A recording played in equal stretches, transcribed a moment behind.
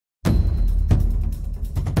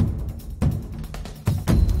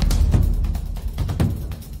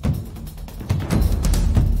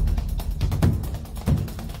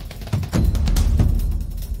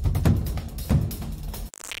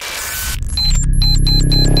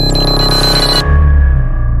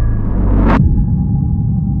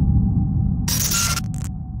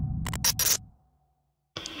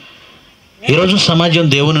ఈరోజు సమాజం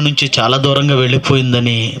దేవుని నుంచి చాలా దూరంగా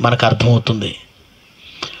వెళ్ళిపోయిందని మనకు అర్థమవుతుంది.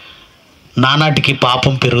 నానాటికి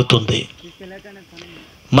పాపం పెరుగుతుంది.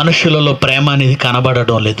 మనుషులలో ప్రేమ అనేది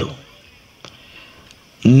కనబడడం లేదు.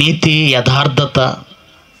 నీతి, యథార్థత,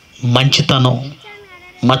 మంచితనం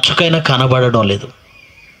మచ్చుకైనా కనబడడం లేదు.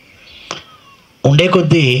 ఉండే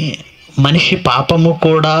కొద్దీ మనిషి పాపము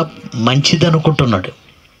కూడా మంచిది అనుకుంటున్నాడు,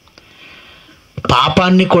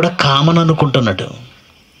 పాపాన్ని కూడా కామన్ అనుకుంటున్నాడు.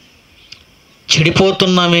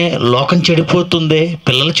 చెడిపోతున్నామే, లోకం చెడిపోతుందే,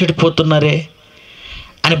 పిల్లలు చెడిపోతున్నారే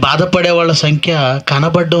అని బాధపడే వాళ్ళ సంఖ్య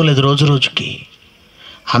కనబడడం లేదు. రోజు రోజుకి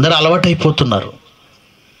అందరూ అలవాటైపోతున్నారు.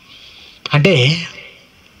 అంటే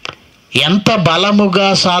ఎంత బలముగా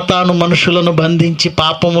సాతాను మనుషులను బంధించి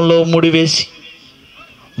పాపములో ముడివేసి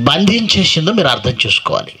బంధించేసిందో మీరు అర్థం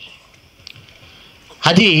చేసుకోవాలి.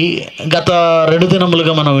 అది గత 2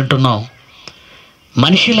 దినములుగా మనం వింటున్నాం.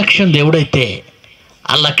 మనిషి లక్ష్యం దేవుడైతే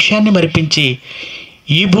ఆ లక్ష్యాన్ని మరిపించి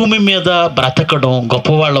ఈ భూమి మీద బ్రతకడం,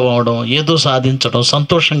 గొప్పవాళ్ళు అవ్వడం, ఏదో సాధించడం,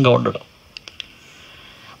 సంతోషంగా ఉండడం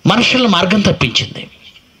మనుషుల మార్గం తప్పించింది.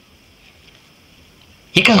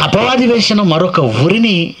 ఇక అపవాది వేసిన మరొక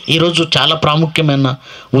ఊరిని ఈరోజు చాలా ప్రాముఖ్యమైన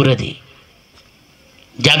ఊరది.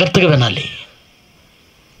 జాగ్రత్తగా వినాలి.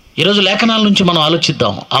 ఈరోజు లేఖనాల నుంచి మనం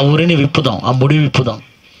ఆలోచిద్దాం. ఆ ఊరిని విప్పుదాం, ఆ ముడి విప్పుదాం.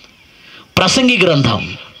 ప్రసంగి గ్రంథం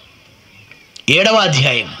 7వ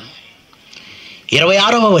అధ్యాయం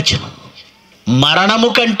 26వ వచనం. మరణము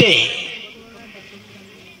కంటే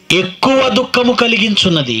ఎక్కువ దుఃఖము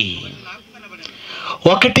కలిగించున్నది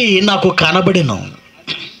ఒకటి నాకు కనబడెను.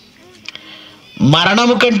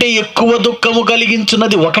 మరణము కంటే ఎక్కువ దుఃఖము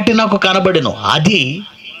కలిగించున్నది ఒకటి నాకు కనబడెను. అది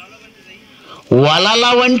వలల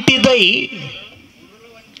వంటిదై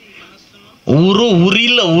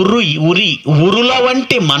ఉరుల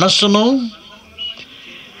వంటి మనస్సును,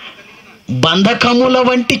 బంధకముల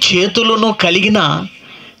వంటి చేతులను కలిగిన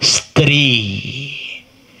స్త్రీ.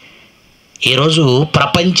 ఈరోజు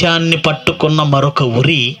ప్రపంచాన్ని పట్టుకున్న మరొక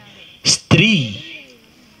ఉరి స్త్రీ.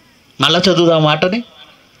 మళ్ళా చదువుదా మాటని.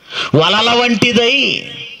 వలల వంటిదై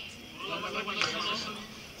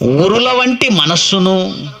ఉరుల వంటి మనస్సును,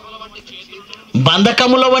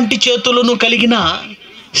 బంధకముల వంటి చేతులను కలిగిన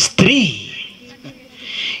స్త్రీ.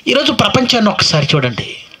 ఈరోజు ప్రపంచాన్ని ఒక్కసారి చూడండి.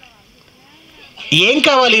 ఏం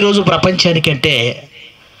కావాలి ఈరోజు ప్రపంచానికి అంటే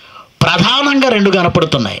ప్రధానంగా 2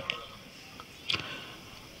 కనపడుతున్నాయి.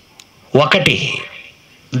 ఒకటి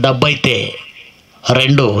డబ్బు అయితే,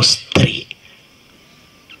 2 స్త్రీ,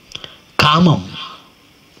 కామం.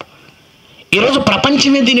 ఈరోజు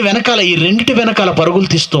ప్రపంచమే దీని వెనకాల, ఈ రెండిటి వెనకాల పరుగులు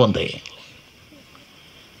తీస్తూ ఉంది.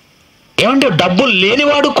 ఏమంటే డబ్బు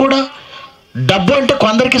లేనివాడు కూడా, డబ్బు అంటే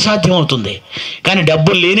కొందరికి సాధ్యమవుతుంది, కానీ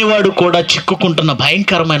డబ్బు లేనివాడు కూడా చిక్కుకుంటున్న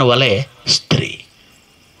భయంకరమైన వలే స్త్రీ.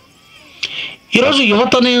 ఈరోజు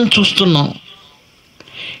యువతనే చూస్తున్నాం.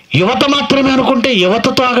 యువత మాత్రమే అనుకుంటే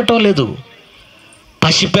యువతతో ఆగటం లేదు.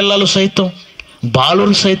 పసిపిల్లలు సైతం,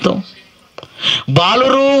 బాలురు సైతం,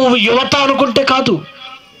 బాలురు యువత అనుకుంటే కాదు,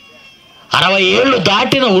 60 ఏళ్ళు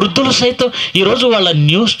దాటిన వృద్ధులు సైతం ఈరోజు వాళ్ళ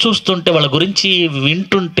న్యూస్ చూస్తుంటే, వాళ్ళ గురించి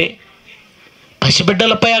వింటుంటే,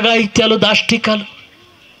 పసిబిడ్డలపై అఘాయిత్యాలు, దాష్టికాలు,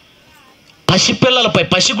 పసిపిల్లలపై,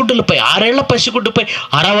 పసిగుడ్డులపై, 6 ఏళ్ల పసిగుడ్డుపై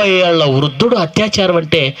 60 ఏళ్ల వృద్ధుడు అత్యాచారం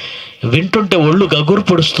అంటే వింటుంటే ఒళ్ళు గగురు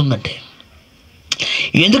పొడుస్తుందంటే.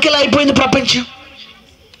 ఎందుకు ఇలా అయిపోయింది ప్రపంచం?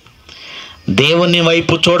 దేవుని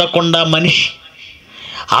వైపు చూడకుండా మనిషి,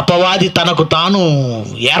 అపవాది తనకు తాను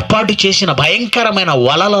ఏర్పాటు చేసిన భయంకరమైన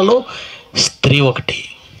వలలలో స్త్రీ ఒకటి.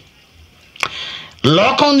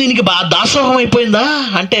 లోకం దీనికి దాసోహం అయిపోయిందా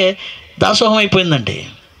అంటే దాసోహం అయిపోయిందండి.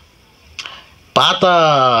 పాత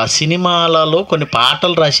సినిమాలలో కొన్ని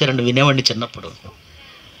పాటలు రాశారండి, వినేవాడిని చిన్నప్పుడు.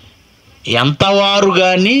 ఎంతవారు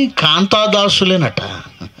కానీ కాంతాదాసులేనట.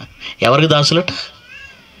 ఎవరికి దాసులట?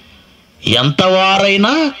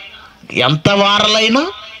 ఎంతవారలైనా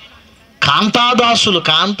కాంతాదాసులు.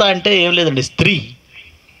 కాంత అంటే ఏం లేదండి, స్త్రీ.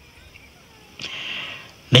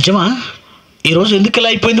 నిజమా? ఈరోజు ఎందుకు ఇలా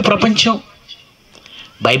అయిపోయింది ప్రపంచం?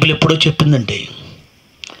 బైబిల్ ఎప్పుడో చెప్పిందండి.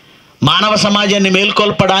 మానవ సమాజాన్ని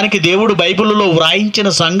మేల్కొల్పడానికి దేవుడు బైబిల్లో వ్రాయించిన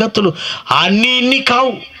సంగతులు అన్నీ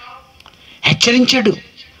కావు. హెచ్చరించాడు,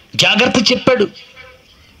 జాగ్రత్త చెప్పాడు.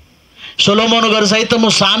 సొలొమోను గారు సైతము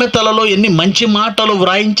సామెతలలో ఎన్ని మంచి మాటలు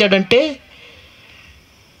వ్రాయించాడంటే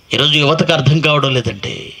ఈరోజు యువతకు అర్థం కావడం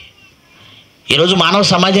లేదండి. ఈరోజు మానవ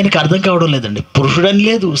సమాజానికి అర్థం కావడం లేదండి. పురుషుడని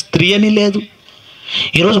లేదు, స్త్రీ అని లేదు.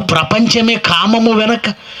 ఈరోజు ప్రపంచమే కామము వెనక,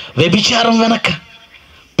 వ్యభిచారం వెనక,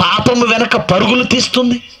 పాపము వెనక పరుగులు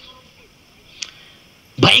తీస్తుంది.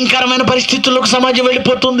 భయంకరమైన పరిస్థితుల్లోకి సమాజం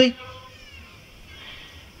వెళ్ళిపోతుంది.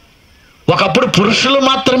 ఒకప్పుడు పురుషులు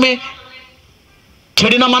మాత్రమే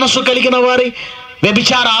చెడిన మనసు కలిగిన వారి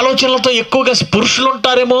వ్యభిచార ఆలోచనలతో ఎక్కువగా పురుషులు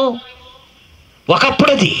ఉంటారేమో.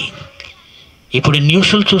 ఒకప్పుడు అది. ఇప్పుడు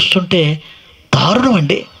న్యూస్లు చూస్తుంటే దారుణం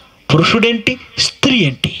అండి. పురుషుడేంటి, స్త్రీ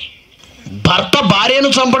ఏంటి? భర్త భార్యను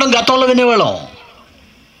చంపడం గతంలో వినేవాళ్ళం.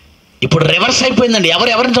 ఇప్పుడు రివర్స్ అయిపోయిందండి.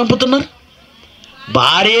 ఎవరిని చంపుతున్నారు?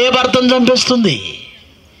 భార్యే భర్తను చంపేస్తుంది.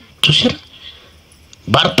 చూసారా?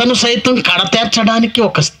 భర్తను సైతం కడతేర్చడానికి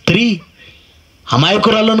ఒక స్త్రీ.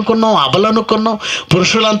 అమాయకురాలు అనుకున్నాం, అబలనుకున్నాం.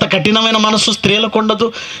 పురుషులంత కఠినమైన మనస్సు స్త్రీలకు ఉండదు.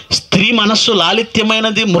 స్త్రీ మనస్సు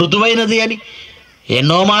లాలిత్యమైనది, మృదువైనది అని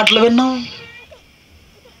ఎన్నో మాటలు విన్నాం.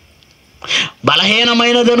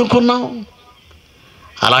 బలహీనమైనది అనుకున్నాం.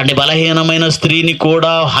 అలాంటి బలహీనమైన స్త్రీని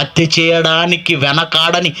కూడా హత్య చేయడానికి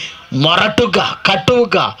వెనకాడని మొరటుగా,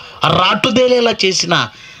 కటువుగా, రాటుదేలేలా చేసిన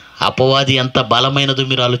అపవాది ఎంత బలమైనదో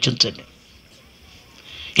మీరు ఆలోచించండి.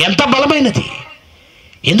 ఎంత బలమైనది!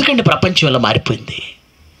 ఎందుకంటే ప్రపంచం ఇలా మారిపోయింది.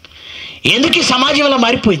 ఎందుకు ఈ సమాజం ఇలా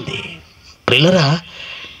మారిపోయింది? ప్రియులారా,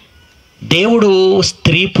 దేవుడు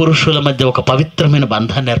స్త్రీ పురుషుల మధ్య ఒక పవిత్రమైన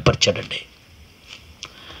బంధాన్ని ఏర్పరిచాడండి.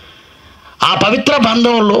 ఆ పవిత్ర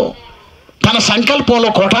బంధంలో తన సంకల్పంలో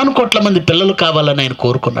కోటాను కోట్ల మంది పిల్లలు కావాలని ఆయన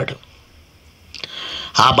కోరుకున్నాడు.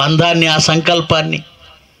 ఆ బంధాన్ని, ఆ సంకల్పాన్ని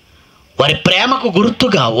వారి ప్రేమకు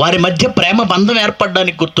గుర్తుగా, వారి మధ్య ప్రేమ బంధం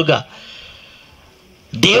ఏర్పడడానికి గుర్తుగా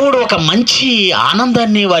దేవుడు ఒక మంచి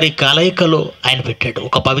ఆనందాన్ని వారి కలయికలో ఆయన పెట్టాడు.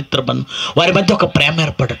 ఒక పవిత్ర బంధం, వారి మధ్య ఒక ప్రేమ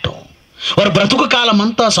ఏర్పడటం. వారి బ్రతుకు కాలం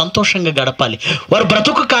అంతా సంతోషంగా గడపాలి. వారి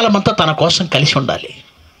బ్రతుకు కాలం అంతా తన కోసం కలిసి ఉండాలి.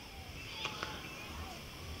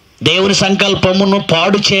 దేవుని సంకల్పమును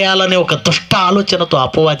పాడు చేయాలనే ఒక దుష్ట ఆలోచనతో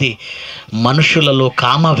అపవాది మనుషులలో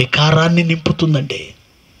కామ వికారాన్ని నింపుతుందండి.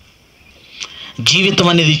 జీవితం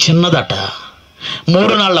అనేది చిన్నదట,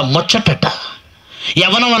 3 నాళ్ళ ముచ్చటట,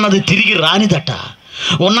 యవ్వనం అన్నది తిరిగి రానిదట,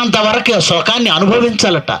 ఉన్నంత వరకు సుఖాన్ని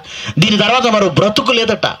అనుభవించాలట, దీని తర్వాత మరో బ్రతుకు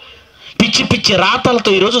లేదట. పిచ్చి పిచ్చి రాతలతో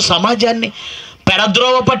ఈరోజు సమాజాన్ని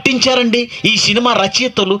పెడద్రోవ పట్టించారండి ఈ సినిమా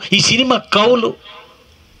రచయితలు, ఈ సినిమా కవులు.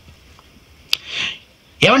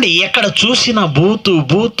 ఏమండి, ఎక్కడ చూసిన బూతు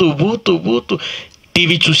బూతు బూతు బూతు.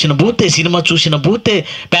 టీవీ చూసిన బూతే, సినిమా చూసిన బూతే,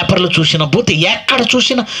 పేపర్లు చూసిన బూతే, ఎక్కడ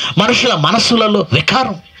చూసిన మనుషుల మనస్సులలో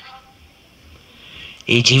వికారం.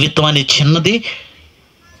 ఈ జీవితం అనేది చిన్నది.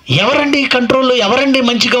 ఎవరండి కంట్రోల్లో? ఎవరండి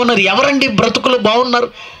మంచిగా ఉన్నారు? ఎవరండి బ్రతుకులు బాగున్నారు?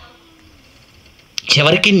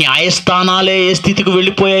 చివరికి న్యాయస్థానాలే ఏ స్థితికి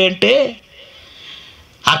వెళ్ళిపోయాయంటే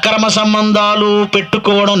అక్రమ సంబంధాలు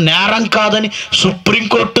పెట్టుకోవడం నేరం కాదని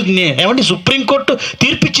సుప్రీంకోర్టు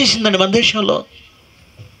తీర్పిచ్చేసిందండి మన దేశంలో.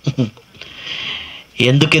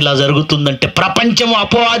 ఎందుకు ఇలా జరుగుతుందంటే ప్రపంచం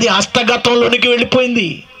అపవాది హస్తగతంలోనికి వెళ్ళిపోయింది.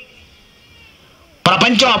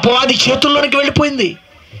 ప్రపంచం అపవాది చేతుల్లోనికి వెళ్ళిపోయింది.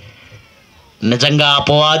 నిజంగా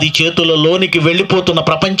అపవాది చేతులలోనికి వెళ్ళిపోతున్న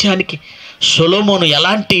ప్రపంచానికి సొలొమోను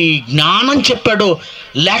ఎలాంటి జ్ఞానం చెప్పాడో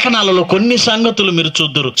లేఖనాలలో కొన్ని సంగతులు మీరు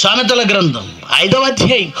చూద్దురు. సామెతల గ్రంథం 5వ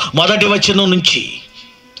అధ్యాయం 1వ వచనం నుంచి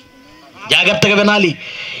జాగ్రత్తగా వినాలి.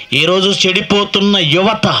 ఈరోజు చెడిపోతున్న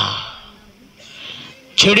యువత,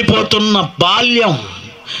 చెడిపోతున్న బాల్యం,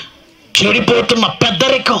 చెడిపోతున్న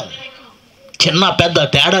పెద్దరికం, చిన్న పెద్ద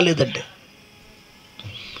తేడా లేదండి.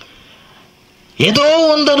 ఏదో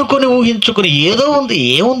ఉందనుకొని ఊహించుకుని ఏదో ఉంది,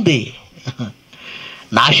 ఏముంది?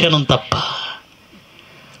 నాశనం తప్ప,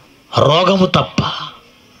 రోగము తప్ప,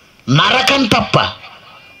 నరకం తప్ప.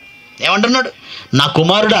 ఏమంటున్నాడు? నా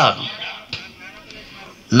కుమారుడా,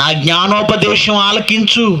 నా జ్ఞానోపదేశం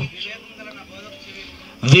ఆలకించు,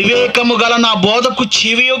 వివేకము గల నా బోధకు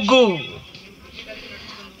చెవియొగ్గు.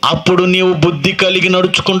 అప్పుడు నీవు బుద్ధి కలిగి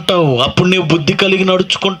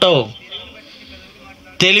నడుచుకుంటావు.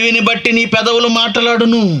 తెలివిని బట్టి నీ పెదవులు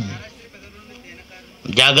మాట్లాడును.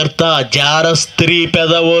 జాగ్రత్త, జార స్త్రీ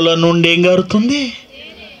పెదవుల నుండి ఏం గారుతుంది?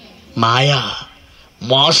 మాయ,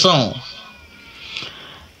 మోసం.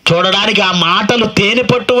 చూడడానికి ఆ మాటలు తేనె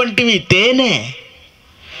పట్టు వంటివి. తేనె,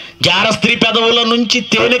 జార స్త్రీ పెదవుల నుంచి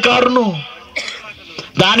తేనె కారును.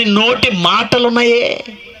 దాని నోటి మాటలున్నాయే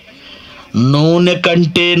నూనె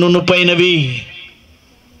కంటే నునుపైనవి,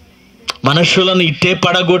 మనుషులను ఇట్టే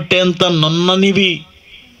పడగొట్టేంత నున్ననివి.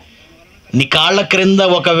 నీ కాళ్ళ క్రింద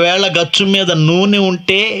ఒకవేళ గచ్చు మీద నూనె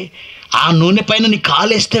ఉంటే ఆ నూనె పైన నీ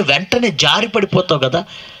కాలేస్తే వెంటనే జారి పడిపోతావు కదా.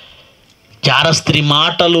 జార స్త్రీ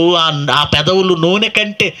మాటలు, ఆ పెదవులు నూనె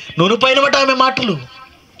కంటే నూనె పైన ఆమె మాటలు.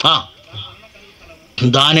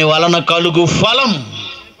 దాని వలన కలుగు ఫలం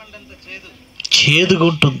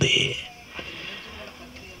చేదుగుంటుంది.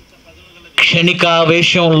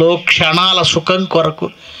 క్షణికావేశంలో క్షణాల సుఖం కొరకు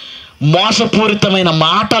మోసపూరితమైన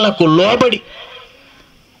మాటలకు లోబడి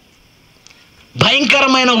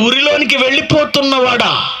భయంకరమైన ఉరిలోనికి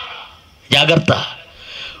వెళ్ళిపోతున్నవాడా, జాగ్రత్త.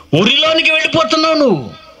 ఉరిలోనికి వెళ్ళిపోతున్నావు నువ్వు.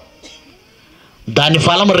 దాని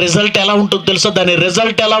ఫలం రిజల్ట్ ఎలా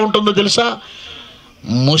ఉంటుందో తెలుసా?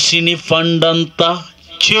 ముసిని ఫండంతా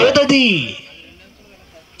చేదది.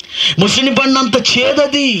 ముసిని పండంత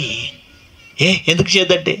చేదది. ఎందుకు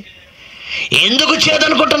చేదంటే, ఎందుకు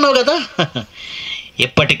చేదనుకుంటున్నావు కదా?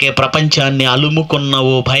 ఇప్పటికే ప్రపంచాన్ని అలుముకున్న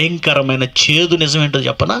ఓ భయంకరమైన చేదు నిజమేంటో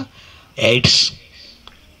చెప్పనా? ఎయిడ్స్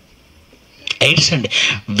అండి.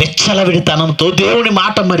 విచ్చలవిడితనంతో దేవుని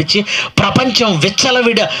మాట మరిచి ప్రపంచం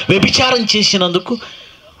వ్యభిచారం చేసినందుకు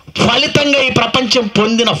ఫలితంగా ఈ ప్రపంచం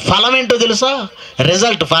పొందిన ఫలం ఏంటో తెలుసా?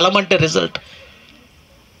 ఫలం అంటే రిజల్ట్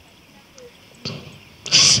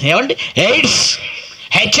ఏమండి? ఎయిడ్స్,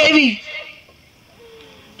 హెచ్ఐవి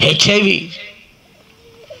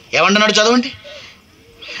ఏమంటున్నాడు చదవండి.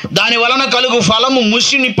 దాని వలన కలుగు ఫలము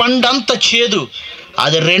ముసిని పండంత చేదు,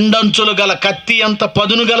 అది రెండంచులు గల కత్తి అంత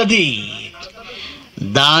పదును గలది.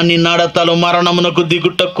 దాని నడతలు మరణమునకు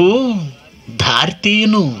దిగుటకు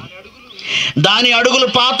దారితీయును, దాని అడుగులు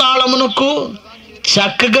పాతాళమునకు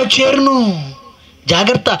చక్కగా చేరును.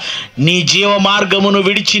 జాగ్రత్త, నీ జీవ మార్గమును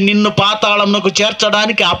విడిచి నిన్ను పాతాళమునకు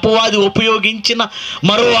చేర్చడానికి అపవాది ఉపయోగించిన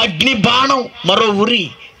మరో అగ్ని బాణం, మరో ఉరి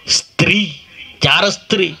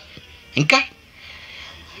చారస్త్రీ. ఇంకా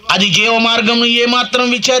అది జీవ మార్గమును ఏమాత్రం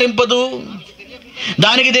విచారింపదు,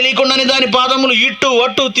 దానికి తెలియకుండానే దాని పాదములు ఇటు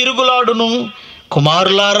అటు తిరుగులాడును.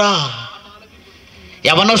 కుమారులారా,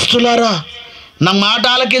 యవనస్తులారా, నా మాట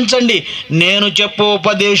ఆలకించండి, నేను చెప్పు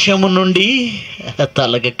ఉపదేశము నుండి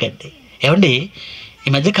తొలగకండి. ఏమండి, ఈ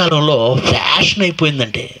మధ్యకాలంలో ఫ్యాషన్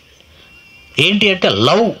అయిపోయిందంటే ఏంటి అంటే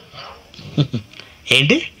లవ్.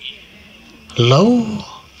 ఏంటి లవ్?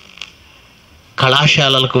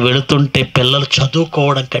 కళాశాలలకు వెళుతుంటే పిల్లలు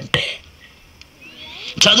చదువుకోవడం కంటే,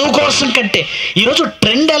 చదువు కోసం కంటే ఈరోజు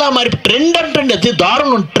ట్రెండ్ ఎలా మరి, ట్రెండ్ అంటే అది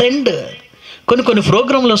దారుణం. ట్రెండ్ కొన్ని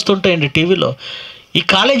ప్రోగ్రాంలు వస్తుంటాయండి టీవీలో. ఈ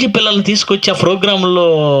కాలేజీ పిల్లల్ని తీసుకొచ్చి ఆ ప్రోగ్రాంలో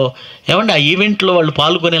ఏమండి ఆ ఈవెంట్లో వాళ్ళు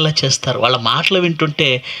పాల్గొనేలా చేస్తారు. వాళ్ళ మాటలు వింటుంటే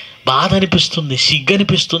బాధ అనిపిస్తుంది, సిగ్గు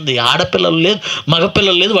అనిపిస్తుంది. ఆడపిల్లలు లేదు,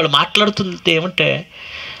 మగపిల్లలు లేదు, వాళ్ళు మాట్లాడుతుంటే ఏమంటే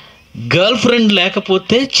గర్ల్ ఫ్రెండ్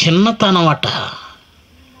లేకపోతే చిన్నతనం అట,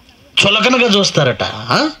 చులకనగా చూస్తారట.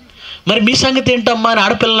 మరి మీ సంగతి ఏంటమ్మా అని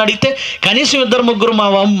ఆడపిల్లలు అడిగితే కనీసం 2-3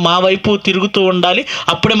 మా వైపు తిరుగుతూ ఉండాలి,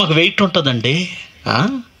 అప్పుడే మాకు వెయిట్ ఉంటుందండి.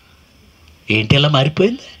 ఏంటి ఇలా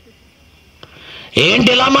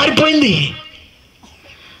మారిపోయింది?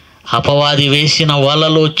 అపవాది వేసిన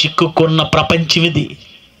వలలో చిక్కుకున్న ప్రపంచం ఇది.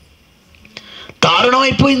 దారుణం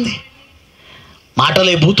అయిపోయింది.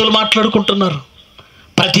 మాటలే బూతులు మాట్లాడుకుంటున్నారు.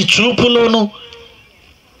 ప్రతి చూపులోనూ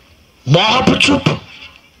మోహపు చూపు,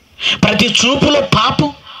 ప్రతి చూపులో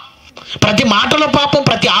పాపం, ప్రతి మాటలో పాపం,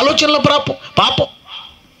 ప్రతి ఆలోచనలో పాపం.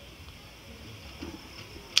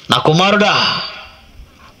 నా కుమారుడా,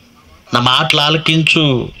 నా మాటలు ఆలకించు.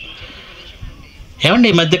 ఏమండి,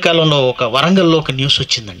 ఈ మధ్యకాలంలో వరంగల్లో ఒక న్యూస్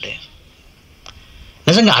వచ్చిందండి.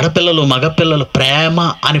 నిజంగా ఆడపిల్లలు మగపిల్లలు ప్రేమ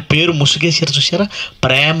అని పేరు ముసుగేసారు, చూసారా?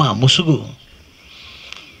 ప్రేమ ముసుగు,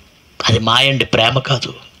 అది మాయండి. ప్రేమ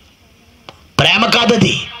కాదు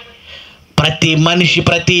అది. ప్రతి మనిషి,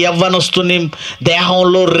 ప్రతి యవ్వనస్తుని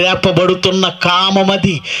దేహంలో రేపబడుతున్న కామం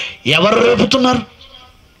అది. ఎవరు రేపుతున్నారు?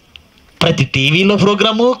 ప్రతి టీవీలో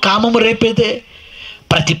ప్రోగ్రాము కామము రేపేదే,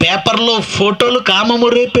 ప్రతి పేపర్లో ఫోటోలు కామము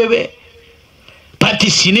రేపేవే, ప్రతి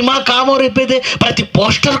సినిమా కామం రేపేదే, ప్రతి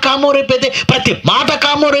పోస్టర్ కామం రేపేదే, ప్రతి మాట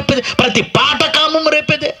కామం రేపేదే, ప్రతి పాట కామం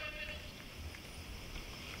రేపేదే.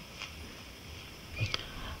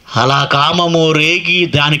 అలా కామము రేగి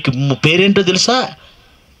దానికి పేరేంటో తెలుసా?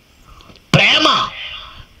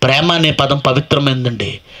 ప్రేమ అనే పదం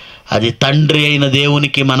పవిత్రమైందండి. అది తండ్రి అయిన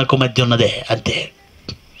దేవునికి మనకు మధ్య ఉన్నదే, అంతే.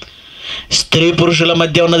 స్త్రీ పురుషుల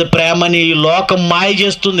మధ్య ఉన్నది ప్రేమని లోకం మాయ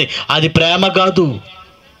చేస్తుంది. అది ప్రేమ కాదు.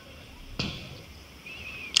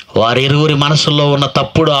 వారిరువురి మనసుల్లో ఉన్న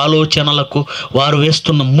తప్పుడు ఆలోచనలకు వారు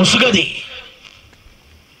వేస్తున్న ముసుగది.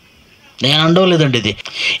 నేను అండవలేదండి, ఇది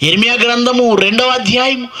ఇర్మియా గ్రంథము 2వ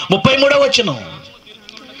అధ్యాయం 33వ వచనం.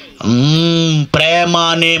 ప్రేమ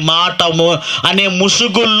అనే మాట అనే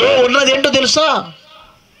ముసుగుల్లో ఉన్నది ఏంటో తెలుసా?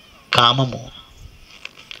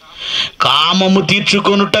 కామము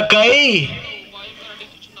తీర్చుకొనుటకై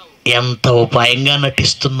ఎంత ఉపాయంగా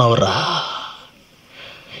నటిస్తున్నావురా,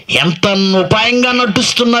 ఎంత ఉపాయంగా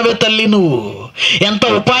నటిస్తున్నావే తల్లి, నువ్వు ఎంత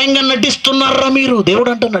ఉపాయంగా నటిస్తున్నారా మీరు. దేవుడు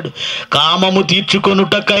అంటున్నాడు, కామము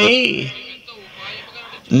తీర్చుకొనుటకై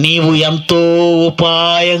నీవు ఎంతో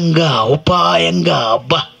ఉపాయంగా.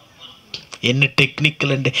 అబ్బా, ఎన్ని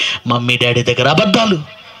టెక్నిక్లు అండి. మమ్మీ డాడీ దగ్గర అబద్ధాలు,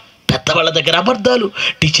 పెద్దవాళ్ళ దగ్గర అబద్ధాలు,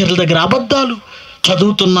 టీచర్ల దగ్గర అబద్ధాలు,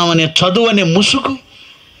 చదువుతున్నామనే చదువు అనే ముసుగు,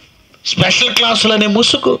 స్పెషల్ క్లాసులు అనే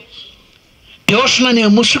ముసుగు, ట్యూషన్ అనే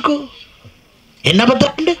ముసుగు. ఎన్ని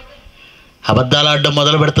అబద్ధాలండి? అబద్ధాలు ఆడడం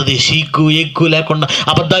మొదలు పెడుతుంది సిగ్గు ఎగ్గు లేకుండా.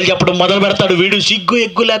 అబద్ధాలు చెప్పడం మొదలు పెడతాడు వీడు సిగ్గు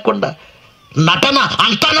ఎగ్గు లేకుండా. నటన,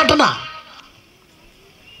 అంతా నటన.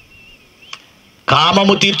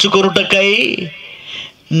 కామము తీర్చుకొనుటకై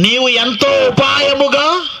నీవు ఎంతో ఉపాయముగా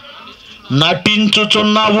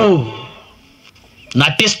నటించుచున్నావు,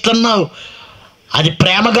 నటిస్తున్నావు. అది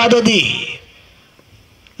ప్రేమ కాదు, అది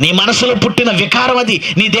నీ మనసులో పుట్టిన వికారం, అది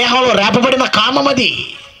నీ దేహంలో రేపబడిన కామం. అది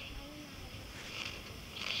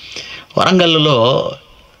వరంగల్లో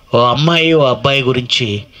ఓ అమ్మాయి ఓ అబ్బాయి గురించి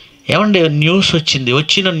ఏమండి న్యూస్ వచ్చింది.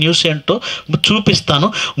 వచ్చిన న్యూస్ ఏంటో చూపిస్తాను.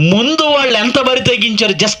 ముందు వాళ్ళు ఎంత బరి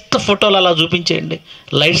తెగించారు, జస్ట్ ఫోటోలు అలా చూపించేయండి,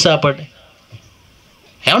 లైట్స్ ఆపండి.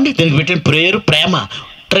 ఏమండి దీనికి పెట్టిన ప్రేయరు ప్రేమ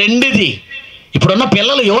ట్రెండ్. ఇది ఇప్పుడున్న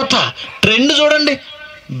పిల్లలు యువత ట్రెండ్ చూడండి.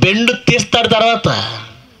 బెండు తీస్తాడు, తర్వాత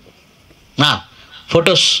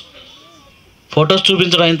ఫొటోస్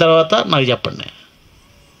చూపించడం అయిన తర్వాత నాకు చెప్పండి.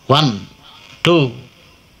 1 2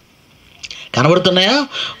 కనబడుతున్నాయా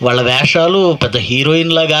వాళ్ళ వేషాలు? పెద్ద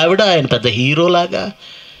హీరోయిన్ లాగా ఆవిడ, ఆయన పెద్ద హీరోలాగా.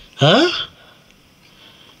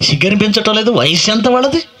 సిగ్గనిపించటం లేదు. వయసు ఎంత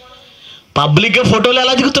వాళ్ళది? పబ్లిక్గా ఫోటోలు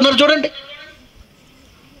ఎలా దిగుతున్నారు చూడండి.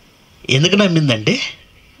 ఎందుకు నమ్మిందండి?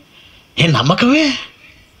 నమ్మకమే.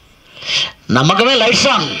 Lights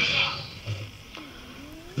on.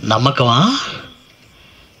 నమ్మకమా?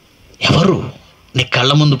 ఎవరు? నీ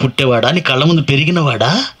కళ్ళ ముందు పుట్టేవాడా? నీ కళ్ళ ముందు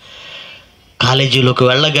పెరిగినవాడా? కాలేజీలోకి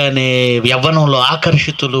వెళ్ళగానే యవ్వనంలో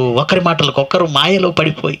ఆకర్షితులు, ఒకరి మాటలకు ఒకరు మాయలో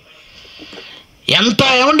పడిపోయి ఎంత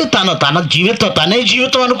ఏమండి తన జీవితం తనే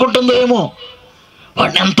జీవితం అనుకుంటుందో ఏమో.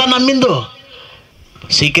 వాడిని ఎంత నమ్మిందో.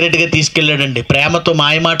 సీక్రెట్గా తీసుకెళ్ళాడండి, ప్రేమతో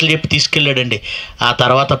మాయ మాటలు చెప్పి తీసుకెళ్ళాడండి. ఆ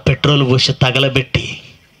తర్వాత పెట్రోల్ పోసి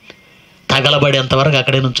తగలబడేంతవరకు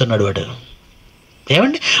అక్కడే నుంచున్నాడు వాడు.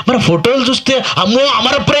 ఏమండి మరి ఫోటోలు చూస్తే అమ్మో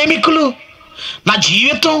అమర ప్రేమికులు, నా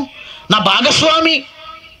జీవితం, నా భాగస్వామి.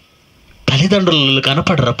 తల్లిదండ్రులు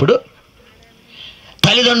కనపడరప్పుడు.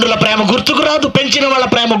 తల్లిదండ్రుల ప్రేమ గుర్తుకు రాదు, పెంచిన వాళ్ళ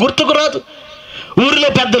ప్రేమ గుర్తుకు రాదు, ఊరిలో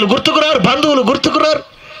పెద్దలు గుర్తుకురారు, బంధువులు గుర్తుకురారు.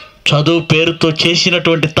 చదువు పేరుతో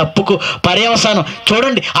చేసినటువంటి తప్పుకు పర్యవసానం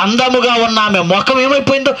చూడండి. అందముగా ఉన్న ఆమె ముఖం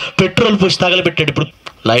ఏమైపోయిందో పెట్రోల్ పోసి తగలబెట్టాడు. ఇప్పుడు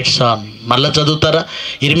లైట్స్ ఆన్. మళ్ళీ చదువుతారా?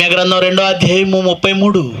 ఇర్మియా గ్రంథం 2వ అధ్యాయము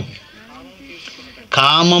 33.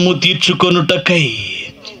 కామము తీర్చుకొనుటకై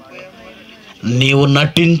నీవు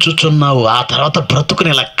నటించుచున్నావు, ఆ తర్వాత బ్రతుకుని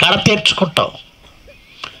ఇలా కడ తీర్చుకుంటావు.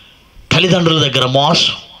 తల్లిదండ్రుల దగ్గర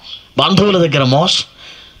మోసం, బంధువుల దగ్గర మోసం,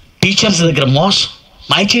 టీచర్స్ దగ్గర మోసం,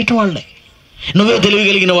 మాయ చేయటం వాళ్ళని. నువ్వే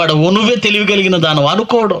తెలియగలిగిన వాడవు, నువ్వే తెలియగలిగిన దానవు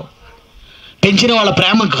అనుకోవడం, పెంచిన వాళ్ళ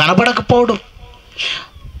ప్రేమ కనబడకపోవడం,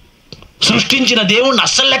 సృష్టించిన దేవుణ్ణి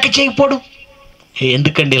అస్సలు లెక్క చేయకపోవడం.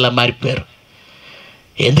 ఎందుకండి ఇలా మారిపోయారు?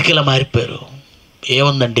 ఎందుకు ఇలా మారిపోయారు?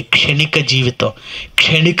 ఏముందండి? క్షణిక జీవితం,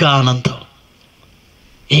 క్షణిక ఆనందం,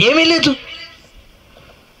 ఏమీ లేదు.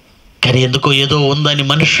 కానీ ఎందుకో ఏదో ఉందని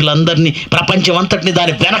మనుషులందరినీ, ప్రపంచం అంతటిని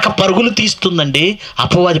దాని వెనక పరుగులు తీస్తుందండి.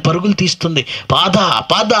 అపవాది పరుగులు తీస్తుంది. పద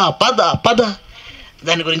పద పద పద.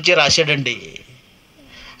 దాని గురించి రాశాడండి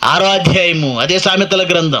 6వ అధ్యాయము, అదే సామెతల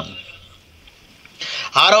గ్రంథం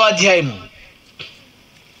 6వ అధ్యాయము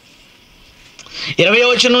 20వ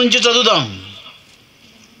వచనం నుంచి చదువుదాం.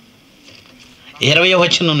 20వ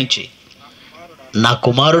వచనం నుంచి, నా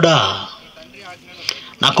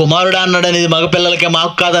కుమారుడా అన్నాడు అనేది మగపిల్లలకే,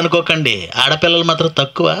 మాకు కాదనుకోకండి. ఆడపిల్లలు మాత్రం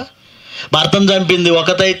తక్కువ. భర్తను చంపింది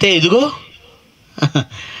ఒకతైతే ఇదిగో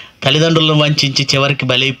తల్లిదండ్రులను వంచి చివరికి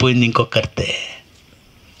బలైపోయింది ఇంకొకరితే.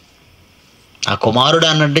 ఆ కుమారుడు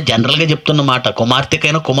అనంటే జనరల్గా చెప్తున్న మాట,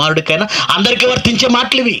 కుమార్తెకైనా కుమారుడికైనా అందరికీ వర్తించే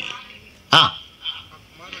మాటలు ఇవి.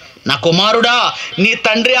 నా కుమారుడా, నీ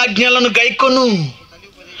తండ్రి ఆజ్ఞలను గైకొను,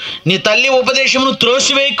 నీ తల్లి ఉపదేశమును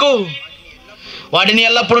త్రోసివేయకు. వాటిని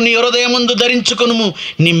ఎల్లప్పుడూ నీ హృదయమందు ధరించుకొనుము,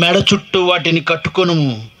 నీ మెడ చుట్టూ వాటిని కట్టుకొనుము.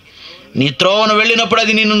 నీ త్రోవను వెళ్ళినప్పుడు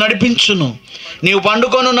అది నిన్ను నడిపించును, నీవు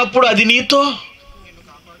పండుకొనున్నప్పుడు అది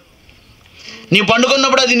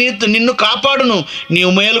నిన్ను కాపాడును,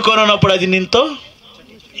 నీవు మేలుకొనున్నప్పుడు అది నీతో.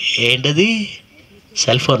 ఏంటది?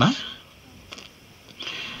 సెల్ ఫోనా?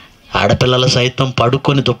 ఆడపిల్లల సైతం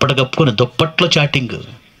పడుకొని దుప్పట కప్పుకొని దుప్పట్లో చాటింగ్,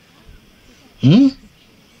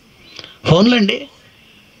 ఫోన్లండి.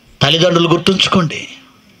 తల్లిదండ్రులు గుర్తుంచుకోండి,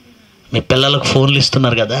 మీ పిల్లలకు ఫోన్లు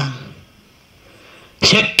ఇస్తున్నారు కదా.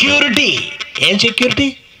 సెక్యూరిటీ. ఏం సెక్యూరిటీ?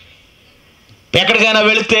 ఎక్కడికైనా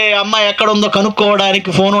వెళితే అమ్మాయి ఎక్కడ ఉందో కనుక్కోవడానికి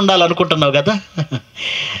ఫోన్ ఉండాలనుకుంటున్నావు కదా.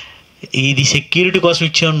 ఇది సెక్యూరిటీ కోసం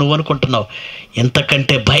ఇచ్చావు నువ్వు అనుకుంటున్నావు.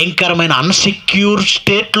 ఎంతకంటే భయంకరమైన అన్సెక్యూర్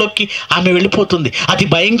స్టేట్లోకి ఆమె వెళ్ళిపోతుంది. అతి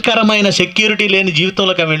భయంకరమైన సెక్యూరిటీ లేని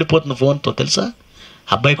జీవితంలోకి ఆమె వెళ్ళిపోతుంది ఫోన్తో, తెలుసా?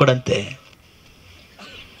 అబ్బాయి కూడా అంతే.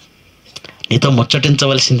 నీతో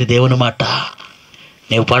ముచ్చటించవలసింది దేవుని మాట.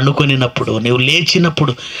 నీవు పండుకొనినప్పుడు, నీవు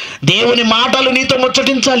లేచినప్పుడు దేవుని మాటలు నీతో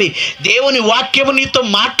ముచ్చటించాలి, దేవుని వాక్యము నీతో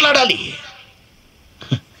మాట్లాడాలి.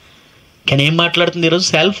 కానీ ఏం మాట్లాడుతుంది ఈరోజు?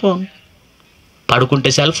 Cell phone. పడుకుంటే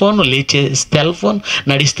సెల్ ఫోన్, లేచే సెల్ ఫోన్,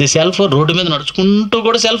 నడిస్తే సెల్ ఫోన్, రోడ్డు మీద నడుచుకుంటూ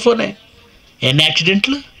కూడా సెల్ ఫోనే. ఎన్ని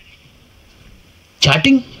యాక్సిడెంట్లు,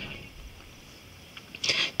 చాటింగ్,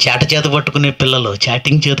 చాట చేత పట్టుకునే పిల్లలు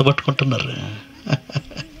చాటింగ్ చేత పట్టుకుంటున్నారు.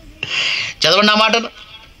 చదవండి ఆ మాటను.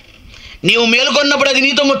 నీవు మేలుకొన్నప్పుడు అది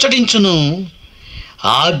నీతో ముచ్చటించును.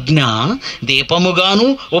 ఆజ్ఞ దీపముగాను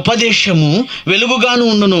ఉపదేశము వెలుగుగాను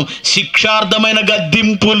ఉండును. శిక్షార్థమైన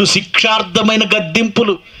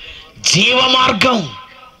గద్దింపులు జీవమార్గం.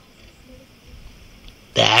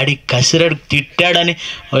 డాడీ కసిరాడు, తిట్టాడని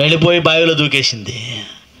వెళ్ళిపోయి బావిలో దూకేసింది.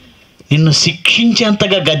 నిన్ను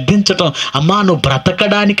శిక్షించేంతగా గద్దించటం, అమ్మా నువ్వు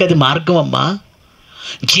బ్రతకడానికి అది మార్గం అమ్మా,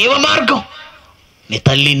 జీవమార్గం. నీ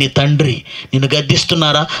తల్లి నీ తండ్రి నిన్ను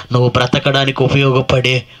గద్దిస్తున్నారా? నువ్వు బ్రతకడానికి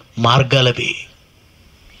ఉపయోగపడే మార్గాలవి.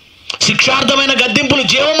 శిక్షార్థమైన గద్దింపులు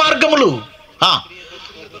జీవమార్గములు.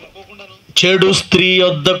 చెడు స్త్రీ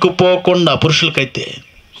వద్దకు పోకుండా, పురుషులకైతే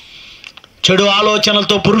చెడు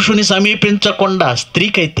ఆలోచనలతో పురుషుని సమీపించకుండా,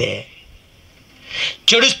 స్త్రీకైతే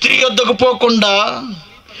చెడు స్త్రీ వద్దకు పోకుండా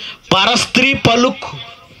పరస్త్రీ పలుకు.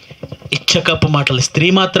 ఇచ్చకప్పు మాటలు స్త్రీ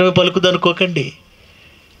మాత్రమే పలుకుదు అనుకోకండి.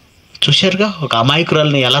 చూశారుగా ఒక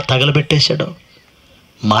అమాయకురాల్ని ఎలా తగలబెట్టేశాడో.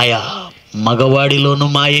 మాయా, మగవాడిలోనూ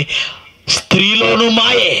మాయే, స్త్రీలోనూ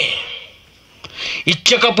మాయే.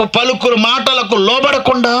 ఇచ్చకప్పు పలుకులు మాటలకు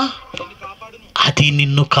లోబడకుండా అది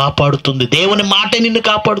నిన్ను కాపాడుతుంది. దేవుని మాటే నిన్ను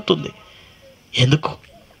కాపాడుతుంది. ఎందుకు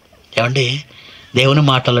ఏమండి? దేవుని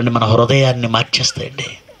మాటలని మన హృదయాన్ని మార్చేస్తాయండి.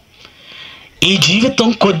 ఈ జీవితం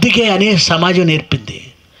కొద్దిగే అనే సమాజం నేర్పింది.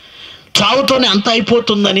 చావుతోనే అంత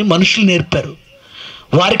అయిపోతుందని మనుషులు నేర్పారు.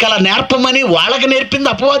 వారికి అలా నేర్పమని వాళ్ళకి నేర్పింది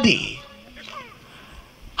అపవాది.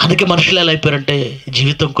 అందుకే మనుషులు ఎలా అయిపోయారంటే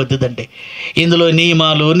జీవితం కొద్దిదండి. ఇందులో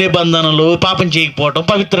నియమాలు, నిబంధనలు, పాపం చేయకపోవటం,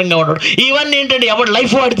 పవిత్రంగా ఉండడం, ఇవన్నీ ఏంటండి? ఎవడు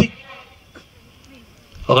లైఫ్ వాడిది.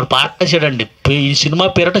 ఒకడు పాట వేసాడండి, ఈ సినిమా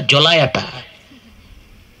పేరట జొలాయట.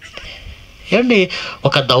 ఏమండి,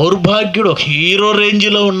 ఒక దౌర్భాగ్యుడు, ఒక హీరో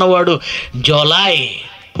రేంజ్లో ఉన్నవాడు జొలాయ్,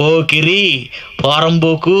 పోకిరి,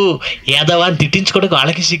 పోరంబోకు, యాదవ అని తిట్టించుకోవడానికి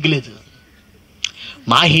వాళ్ళకి సిగ్గులేదు.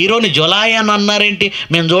 మా హీరోని జొలాయ్ అని అన్నారేంటి,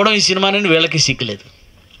 మేము చూడడం ఈ సినిమాని, వీళ్ళకి సిగ్గులేదు.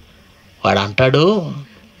 వాడు అంటాడు,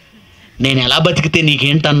 నేను ఎలా బతికితే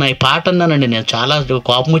నీకేంటన్నా ఈ పాట అన్నానండి. నేను చాలా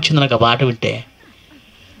కోపం వచ్చింది నాకు ఆ పాట వింటే.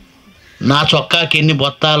 నా చొక్కాకి ఎన్ని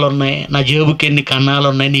బొత్తాలు ఉన్నాయి, నా జేబుకి ఎన్ని కన్నాలు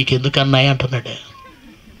ఉన్నాయి, నీకెందుకు అన్నాయి అంటున్నాడు.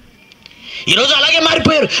 ఈరోజు అలాగే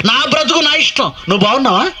మారిపోయారు. నా బ్రతుకు నా ఇష్టం, నువ్వు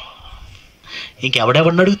బాగున్నావా?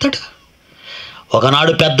 ఇంకెవడెవడిని అడుగుతాడు?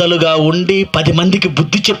 ఒకనాడు పెద్దలుగా ఉండి 10 మందికి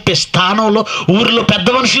బుద్ధి చెప్పే స్థానంలో ఊరిలో పెద్ద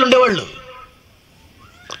మనుషులు ఉండేవాళ్ళు.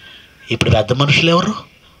 ఇప్పుడు పెద్ద మనుషులు ఎవరు?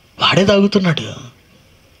 వాడే తాగుతున్నాడు.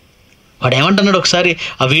 వాడు ఏమంటున్నాడు ఒకసారి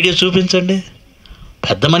ఆ వీడియో చూపించండి.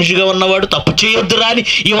 పెద్ద మనిషిగా ఉన్నవాడు తప్పు చేయొద్దురా అని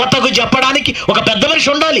యువతకు చెప్పడానికి ఒక పెద్ద మనిషి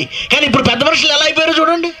ఉండాలి. కానీ ఇప్పుడు పెద్ద మనుషులు ఎలా అయిపోయారో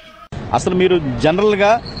చూడండి. అసలు మీరు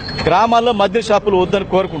జనరల్గా గ్రామాల్లో మద్య షాపులు వద్దని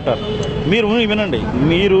కోరుకుంటారు. మీరు వినండి,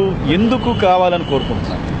 మీరు ఎందుకు కావాలని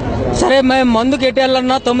కోరుకుంటున్నారు? సరే, మేము మందుకు ఎటు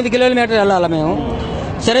వెళ్ళాలన్నా 9 కిలోమీటర్లు వెళ్ళాలి మేము.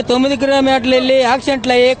 సరే, 9 కిలోమీటర్లు వెళ్ళి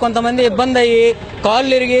యాక్సిడెంట్లు అయ్యి కొంతమంది ఇబ్బంది అయ్యి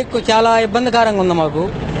కాళ్ళు ఇరిగి చాలా ఇబ్బందికరంగా ఉంది మాకు.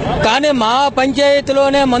 కానీ మా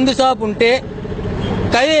పంచాయతీలోనే మందు షాపు ఉంటే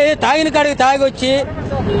తాగిన కాడికి తాగి వచ్చి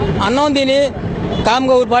అన్నం తిని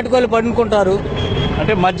కామ్గా ఊరు పాటుకోళ్ళు పడుకుంటారు.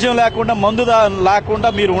 అంటే మద్యం లేకుండా, మందు లేకుండా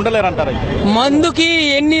మీరు ఉండలేరంటారు. మందుకి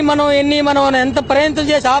ఎన్ని మనం ఎంత ప్రయత్నం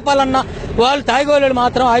చేసి ఆపాలన్నా వాళ్ళు తాగేవాళ్ళు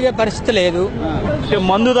మాత్రం ఆగే పరిస్థితి లేదు.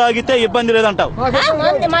 మందు తాగితే ఇబ్బంది లేదంటావు?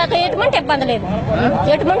 మాకు ఎటువంటి ఇబ్బంది లేదు,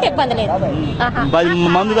 ఎటువంటి ఇబ్బంది లేదు.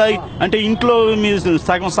 మందు తాగి అంటే ఇంట్లో మీ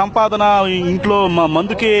సగం సంపాదన ఇంట్లో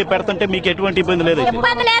మందుకి పెడుతుంటే మీకు ఎటువంటి ఇబ్బంది లేదు?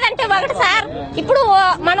 ఇబ్బంది లేదంటే ఒకటి సార్, ఇప్పుడు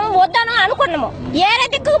మనం వద్దాను అనుకున్నాము, ఏరే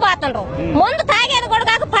దిక్కుకు పోతుండ్రు, మందు తాగేది కూడా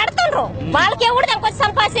కాక పడుతుండ్రు. వాళ్ళకి ఎవరు దానికి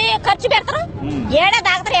సంపాసి ఖర్చు పెడతారు, ఏడే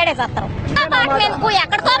తాగుతారు, ఏడే చేస్తారు. ఎందుకు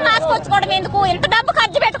ఎక్కడికో రాసుకొచ్చుకోవడం ఎందుకు, ఇంత డబ్బు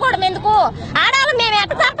ఖర్చు పెట్టుకోవడం ఎందుకు? ఆడవాళ్ళు మేము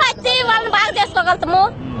ఎక్కడ సంపాదించి వాళ్ళని బాగా చేసుకోగలుగుతాము,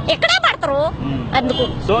 ఇక్కడే పడతారు. అందుకు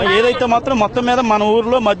సో ఏదైతే మాత్రం మొత్తం మీద మన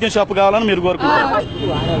ఊర్లో మద్యం షాప్ కావాలని మీరు కోరుకుంటారు.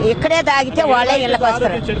 ఇక్కడే తాగితే వాళ్ళే ఇళ్ళకి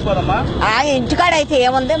వస్తారు. ఇంటికాడ అయితే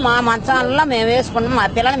ఏముంది, మా మంచాలలో మేము వేసుకున్నాం, మా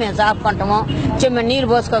పిల్లలు మేము సాపుకుంటాము, చెమ్మ నీళ్ళు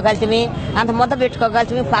పోసుకోగలుగుతామి, అంత ముద్ద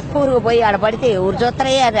పెట్టుకోగలుగుతామి. పక్క ఊరికి పోయి ఆడ పడితే ఊరు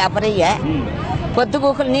చూస్తారయ్య, అది అపరయ్య.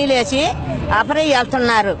 పొద్దుగూకులు నీళ్ళు వేసి అపరయ్య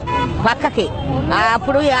వెళ్తున్నారు పక్కకి.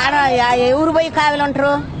 అప్పుడు ఎవరు పోయి కావిలు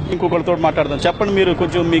ఉంటారు? ఇంకొకరితో మాట్లాడదాం. చెప్పండి, మీరు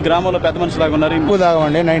కొంచెం మీ గ్రామంలో పెద్ద మనిషి లాగా ఉన్నారు. ఎక్కువ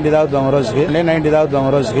తాగమండి, 90 తాగుతాం రోజుకి. 90 తాగుతాం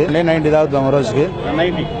రోజుకి.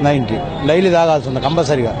 90 డైలీ తాగాల్సి ఉంది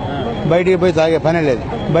కంపల్సరిగా. బయటికి పోయి తాగే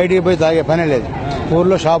పనే లేదు.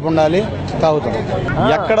 ఊర్లో షాప్ ఉండాలి, తాగుతాం.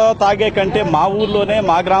 ఎక్కడో తాగే కంటే మా ఊర్లోనే,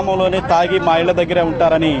 మా గ్రామంలోనే తాగి మా ఇళ్ల దగ్గరే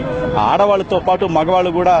ఉంటారని ఆడవాళ్ళతో పాటు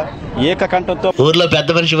మగవాళ్ళు కూడా ఏకకంఠంతో. ఊర్లో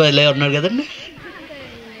పెద్ద మనిషి ఉన్నారు కదండి,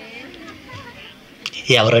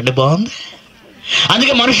 ఎవరండి బాగుంది.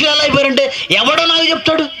 అందుకే మనుషులు ఎలా అయిపోయారంటే ఎవడో నాకు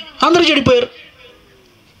చెప్తాడు, అందరూ చెడిపోయారు.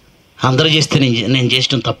 అందరూ చేస్తే నేను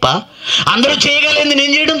చేయడం తప్ప? అందరూ చేయగలిగింది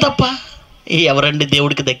నేను చేయడం తప్ప? ఎవరండి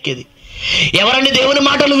దేవుడికి దక్కేది? ఎవరండి దేవుని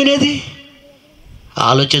మాటలు వినేది?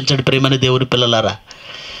 ఆలోచించండి ప్రేమని దేవుని పిల్లలారా.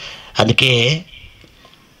 అందుకే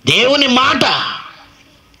దేవుని మాట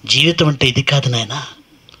జీవితం అంటే ఇది కాదు నాయన.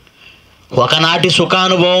 ఒకనాటి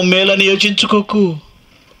సుఖానుభవం మేలని యోచించుకోకు.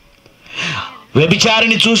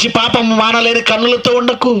 వ్యభిచారిని చూసి పాపం మానలేని కన్నులతో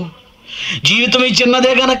ఉండకు. జీవితం ఈ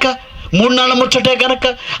చిన్నదే గనక, 3 నెలల ముచ్చటే గనక,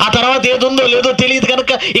 ఆ తర్వాత ఏదుందో లేదో తెలియదు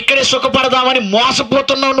కనుక ఇక్కడే సుఖపడదామని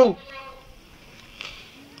మోసపోతున్నావు నువ్వు.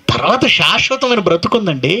 తర్వాత శాశ్వతమైన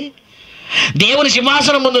బ్రతుకుందండి. దేవుని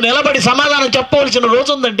సింహాసనం ముందు నిలబడి సమాధానం చెప్పవలసిన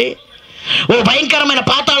రోజు ఉందండి. ఓ భయంకరమైన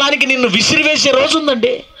పాతాళానికి నిన్ను విసిరివేసే రోజు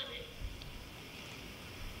ఉందండి.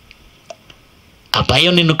 ఆ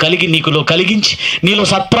భయం నిన్ను నీకులో కలిగించి నీలో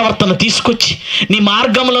సత్ప్రవర్తన తీసుకొచ్చి నీ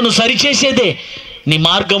మార్గములను సరిచేసేదే నీ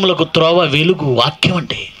మార్గములకు త్రోవ వెలుగు వాక్యం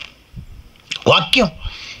అంటే. వాక్యం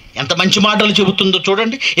ఎంత మంచి మాటలు చెబుతుందో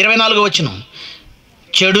చూడండి. 24వ వచనం,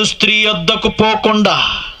 చెడు స్త్రీ యొద్దకు పోకుండా,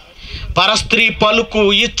 పరస్త్రీ పలుకు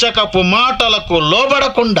ఇచ్చకపు మాటలకు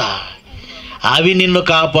లోబడకుండా అవి నిన్ను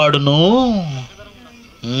కాపాడును.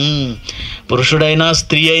 పురుషుడైనా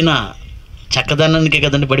స్త్రీ అయినా చక్కదనానికే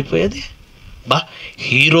కదండి పడిపోయేది.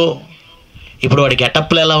 హీరో ఇప్పుడు వాడి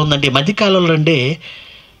గెటప్లు ఎలా ఉందండి? ఈ మధ్యకాలంలో అండి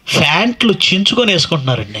ఫ్యాంట్లు చించుకొని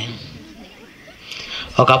వేసుకుంటున్నారండి.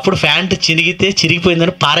 ఒకప్పుడు ప్యాంటు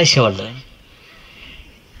చిరిగిపోయిందని పారేసేవాళ్ళు,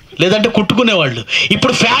 లేదంటే కుట్టుకునేవాళ్ళు.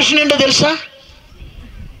 ఇప్పుడు ఫ్యాషన్ ఏంటో తెలుసా?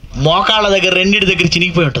 మోకాళ్ళ దగ్గర రెండింటి దగ్గర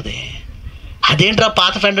చినిగిపోయి ఉంటుంది. అదేంట్రా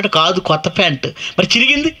పాత ప్యాంట్ అంటే? కాదు, కొత్త ప్యాంట్. మరి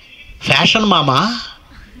చిరిగింది. ఫ్యాషన్ మామా,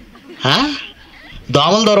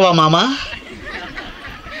 దోమలు దొరవా మామా,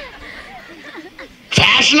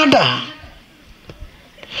 ఫ్యాషన్ అంట.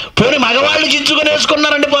 పోనీ మగవాళ్ళు చించుకొని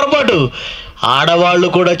వేసుకున్నారండి పొరపాటు, ఆడవాళ్ళు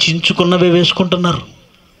కూడా చించుకున్నవే వేసుకుంటున్నారు.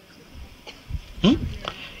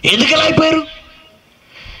 ఎందుకు ఎలా అయిపోయారు?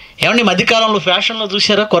 ఏమండి మధ్యకాలంలో ఫ్యాషన్లో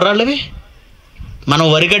చూసారా కుర్రాళ్ళవి? మనం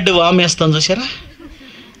వరిగడ్డి వాము వేస్తాం చూసారా?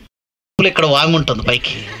 ఇక్కడ వాము ఉంటుంది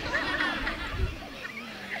పైకి,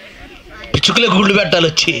 పిచ్చుకులే గుళ్ళు పెట్టాలి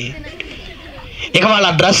వచ్చి. ఇక వాళ్ళ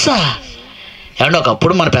డ్రెస్సా ఏమంటే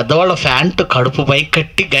ఒకప్పుడు మన పెద్దవాళ్ళ ప్యాంటు కడుపు పైకి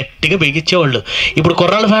కట్టి గట్టిగా బిగించేవాళ్ళు. ఇప్పుడు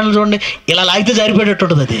కుర్రాళ్ళ ఫ్యాంట్లు చూడండి, ఇలా లాగితే జారిపోయేటట్టు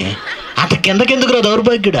ఉంటుంది. అది అంత కిందకెందుకు రా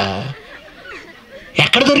దౌర్భాగ్యుడా?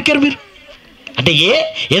 ఎక్కడ దొరికారు మీరు? అంటే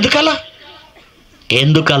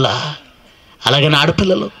ఎందుకలా? అలాగని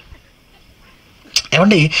ఆడపిల్లలు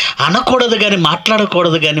ఏమండి అనకూడదు కానీ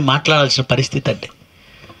మాట్లాడకూడదు కానీ మాట్లాడాల్సిన పరిస్థితి అండి.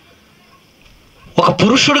 ఒక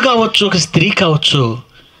పురుషుడు కావచ్చు, ఒక స్త్రీ కావచ్చు,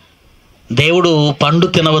 దేవుడు పండు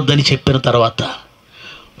తినవద్దని చెప్పిన తర్వాత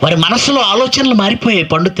వారి మనసులో ఆలోచనలు మారిపోయాయి.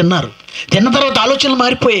 పండు తిన్న తర్వాత ఆలోచనలు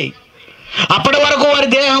మారిపోయాయి. అప్పటి వరకు వారి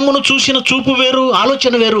దేహమును చూసిన చూపు వేరు,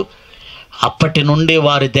 ఆలోచన వేరు. అప్పటి నుండి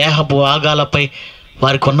వారి దేహపు భాగాలపై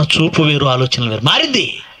వారికి ఉన్న చూపు వేరు, ఆలోచనలు వేరు, మారింది.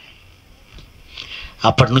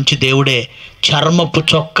 అప్పటి నుంచి దేవుడే చర్మపు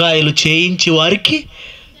చొక్కాయలు చేయించి వారికి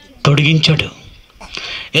తొడిగించాడు.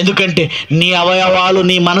 ఎందుకంటే నీ అవయవాలు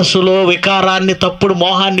నీ మనసులో వికారాన్ని, తప్పుడు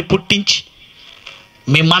మోహాన్ని పుట్టించి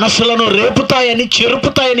మీ మనసులను రేపుతాయని,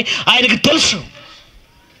 చెరుపుతాయని ఆయనకి తెలుసు.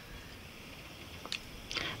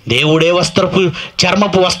 దేవుడే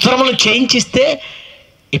చర్మపు వస్త్రములు చేయించిస్తే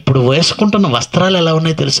ఇప్పుడు వేసుకుంటున్న వస్త్రాలు ఎలా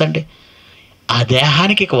ఉన్నాయో తెలుసా అండి? ఆ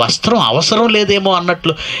దేహానికి వస్త్రం అవసరం లేదేమో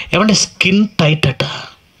అన్నట్లు. ఏమంటే స్కిన్ టైట్ అట.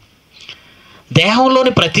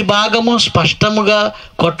 దేహంలోని ప్రతి భాగము స్పష్టముగా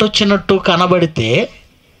కొట్టొచ్చినట్టు కనబడితే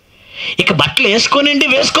ఇక బట్టలు వేసుకోనండి,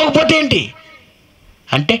 వేసుకోకపోతే ఏంటి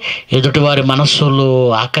అంటే ఎదుటివారి మనస్సులో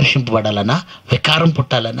ఆకర్షింపబడాలనా, వికారం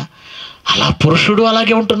పుట్టాలనా? అలా పురుషుడు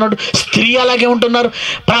అలాగే ఉంటున్నాడు, స్త్రీ అలాగే ఉంటున్నారు.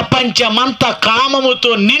 ప్రపంచమంతా కామముతో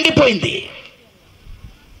నిండిపోయింది.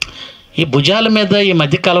 ఈ భుజాల మీద ఈ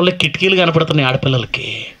మధ్యకాలంలో కిటికీలు కనపడుతున్నాయి ఆడపిల్లలకి.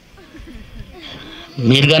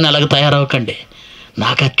 మీరు కానీ అలాగ తయారవ్వకండి.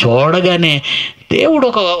 నాకు అది చూడగానే దేవుడు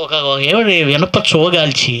ఒక ఏమిటి వినప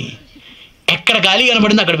చూగాల్చి ఎక్కడ ఖాళీ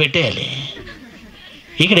కనపడింది అక్కడ పెట్టేయాలి.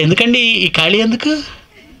 ఇక్కడ ఎందుకండి ఈ ఖాళీ ఎందుకు?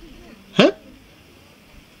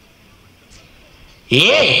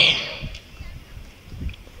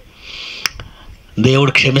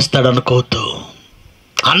 దేవుడు క్షమిస్తాడు అనుకోవద్దు.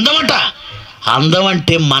 అందం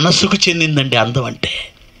అంటే మనసుకు చెందిందండి. అందం అంటే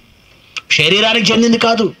శరీరానికి చెందింది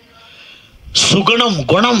కాదు. సుగుణం,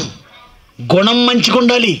 గుణం మంచిగా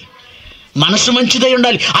ఉండాలి, మనసు మంచిదై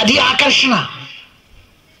ఉండాలి. అది ఆకర్షణ.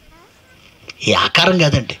 ఈ ఆకారం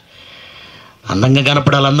కాదండి. అందంగా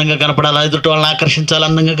కనపడాలి, ఎదుటి వాళ్ళని ఆకర్షించాలి,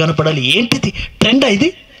 అందంగా కనపడాలి. ఏంటిది ట్రెండ్? ఇది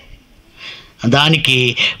దానికి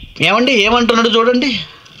ఏమంటున్నాడు చూడండి.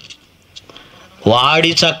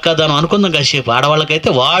 వాడి చక్కదనం అనుకుందాం కాసేపు. ఆడవాళ్ళకైతే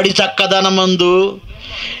వాడి చక్కదనం మందు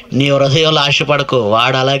నీ హృదయంలో ఆశపడకు.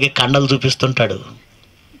 వాడు అలాగే కండలు చూపిస్తుంటాడు.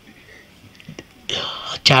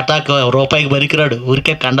 చాటాకు రూపాయికి పనికిరాడు,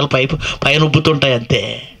 ఊరికే కండలు పైన ఉబ్బుతుంటాయి అంతే.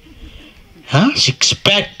 6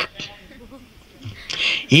 ప్యాక్,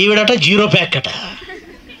 ఈవిడట 0 ప్యాక్ అట,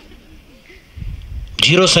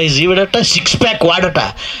 0 సైజ్ ఈవిడట, 6 ప్యాక్ వాడట.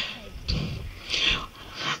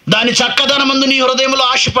 దాని చక్కదనమందు నీ హృదయంలో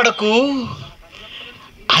ఆశపడకు,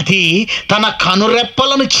 అది తన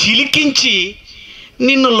కనురెప్పలను చిలికించి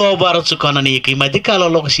నిన్ను లోబరచుకొన నీకు. ఈ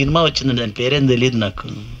మధ్యకాలంలో ఒక సినిమా వచ్చిందండి, దాని పేరేం తెలియదు నాకు.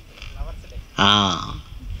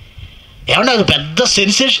 ఏమంటే అది పెద్ద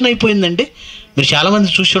సెన్సేషన్ అయిపోయిందండి. మీరు చాలామంది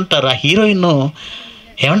చూసి ఉంటారు. ఆ హీరోయిన్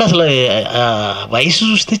ఏమంటే అసలు వయసు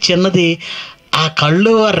చూస్తే చిన్నది, ఆ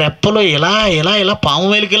కళ్ళు ఆ రెప్పలో ఇలా ఇలా ఇలా పాము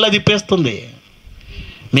వెలికిలా తిప్పేస్తుంది.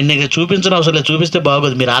 మీరు నీకు చూపించడం అవసరం లేదు, చూపిస్తే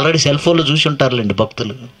బాగోదు. మీరు ఆల్రెడీ సెల్ ఫోన్లో చూసి ఉంటారులేండి.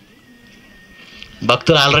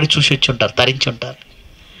 భక్తులు ఆల్రెడీ చూసి వచ్చి ఉంటారు, తరించి ఉంటారు.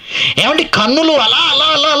 ఏమంటే కన్నులు అలా అలా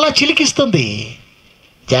అలా అలా చిలికిస్తుంది.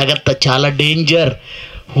 జాగ్రత్త, చాలా డేంజర్.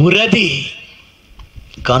 ఊరది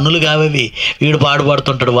కన్నులు కావవి. వీడు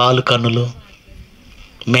పాడుపడుతుంటాడు, వాళ్ళు కన్నులు,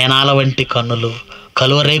 మేనాల వంటి కన్నులు,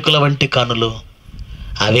 కలువరేకుల వంటి కన్నులు,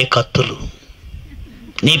 అవే కత్తులు,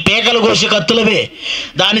 నీ పేకలు కోసి కత్తులవే.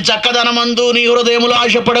 దాని చక్కదనమందు నీ హృదయములో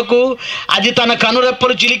ఆశపడకు, అది తన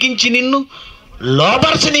కనురెప్పలు చిలికించి నిన్ను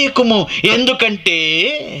లోబరచనీయకుము. ఎందుకంటే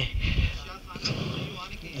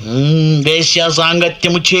వేశ్య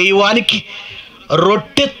సాంగత్యము చేయువానికి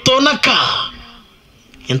రొట్టె తొనక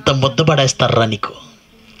ఇంత ముద్దపడేస్తారా నీకు.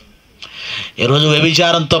 ఈరోజు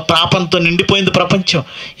వ్యభిచారంతో పాపంతో నిండిపోయింది ప్రపంచం.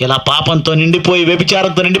 ఇలా పాపంతో నిండిపోయి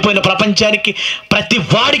వ్యభిచారంతో నిండిపోయిన ప్రపంచానికి ప్రతి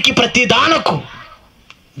వాడికి ప్రతి దానకు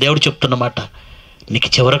దేవుడు చెప్తున్నమాట, నీకు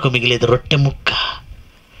చివరకు మిగిలేది రొట్టె ముక్క.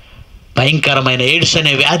 భయంకరమైన ఎయిడ్స్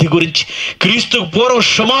అనే వ్యాధి గురించి క్రీస్తుకు పూర్వం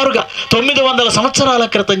సుమారుగా 900 సంవత్సరాల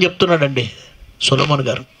క్రితం చెప్తున్నాడండి సొలొమోన్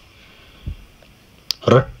గారు.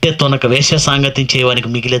 రొట్టె తొనక వేశ్య సాంగత్యం చేయడానికి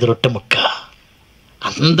మిగిలేది రొట్టె ముక్క.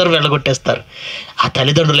 అందరూ వెళ్ళగొట్టేస్తారు. ఆ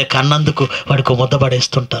తల్లిదండ్రులే కన్నందుకు వాడికి ముద్ద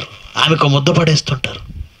పడేస్తుంటారు, ఆమెకు ముద్ద పడేస్తుంటారు.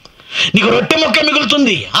 నీకు రొట్టె ముక్క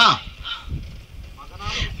మిగులుతుంది.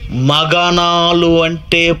 మగనాలు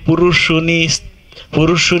అంటే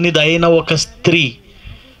పురుషునిదైన ఒక స్త్రీ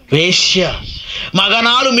వేశ్య.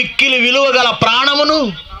 మగనాలు మిక్కిలి విలువ గల ప్రాణమును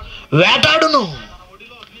వేటాడును.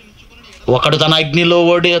 ఒకడు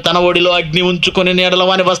తన ఒడిలో అగ్ని ఉంచుకొని నీడల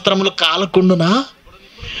వాని వస్త్రములు కాలకుండునా,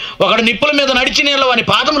 ఒకడు నిప్పుల మీద నడిచి నీడల వాని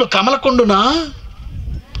పాదములు కమలకుండునా.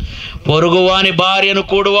 పొరుగువాని భార్యను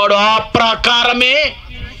కూడువాడు ఆ ప్రకారమే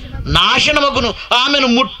నాశనమగును, ఆమెను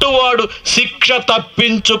ముట్టువాడు శిక్ష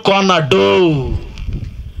తప్పించుకొనడు.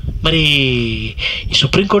 మరి ఈ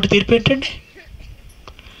సుప్రీంకోర్టు తీర్పు ఏంటండి?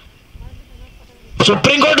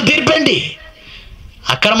 సుప్రీంకోర్టు తీర్పండి,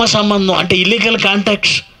 అక్రమ సంబంధం అంటే ఇల్లీగల్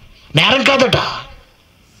కాంటాక్ట్స్ నేరం కాదట.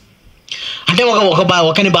 అంటే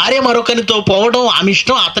ఒకని భార్య మరొకరితో పోవడం ఆమె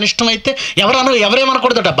ఇష్టం, అతని ఇష్టం అయితే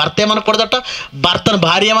ఎవరేమనకూడదట. భర్త ఏమనకూడదట, భర్తను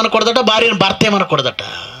భార్య ఏమనకూడదట, భార్యను భర్త ఏమనకూడదట.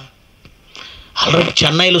 ఆల్రెడీ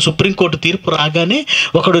చెన్నైలో సుప్రీంకోర్టు తీర్పు రాగానే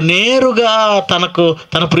ఒకడు నేరుగా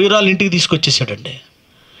తన ప్రియురాలు ఇంటికి తీసుకొచ్చేసాడండి.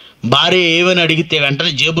 భార్య ఏమని అడిగితే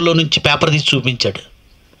వెంటనే జేబులో నుంచి పేపర్ తీసి చూపించాడు.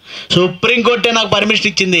 సుప్రీంకోర్టే నాకు పర్మిషన్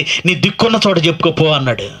ఇచ్చింది, నీ దిక్కున్న చోట చెప్పుకోపో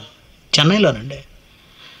అన్నాడు. చెన్నైలోనండి.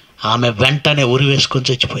 ఆమె వెంటనే ఉరి వేసుకొని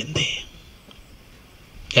చచ్చిపోయింది.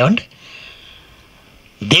 ఏమండి,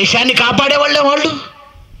 దేశాన్ని కాపాడేవాళ్ళే వాళ్ళు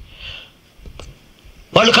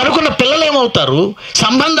కనుక్కున్న పిల్లలు ఏమవుతారు?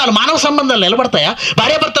 సంబంధాలు, మానవ సంబంధాలు నిలబడతాయా?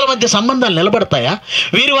 భార్యాభర్తల మధ్య సంబంధాలు నిలబడతాయా?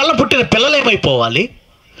 వీరి వల్ల పుట్టిన పిల్లలు ఏమైపోవాలి?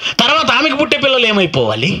 తర్వాత ఆమెకు పుట్టే పిల్లలు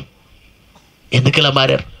ఏమైపోవాలి? ఎందుకు ఇలా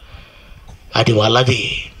మారారు? అది వాళ్ళది,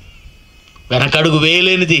 వెనకడుగు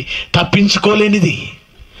వేయలేనిది, తప్పించుకోలేనిది,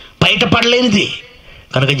 బయటపడలేనిది.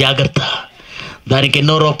 కనుక జాగ్రత్త. దానికి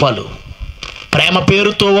ఎన్నో రూపాలు. ప్రేమ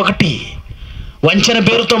పేరుతో ఒకటి, వంచన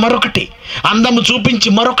పేరుతో మరొకటి, అందము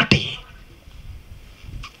చూపించి మరొకటి.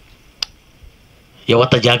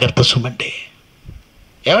 యువత జాగ్రత్త సుమండి.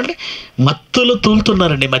 ఏమండి, మత్తులు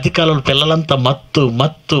తూలుతున్నారండి మధ్యకాలంలో పిల్లలంతా. మత్తు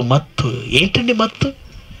మత్తు మత్తు. ఏంటండి మత్తు?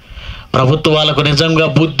 ప్రభుత్వాలకు నిజంగా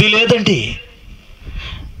బుద్ధి లేదండి.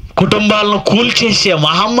 కుటుంబాలను కూల్చేసే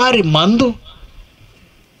మహమ్మారి మందు.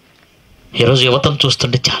 ఈరోజు యువతను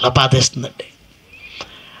చూస్తుంటే చాలా బాధేస్తుందండి.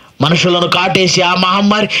 మనుషులను కాటేసి ఆ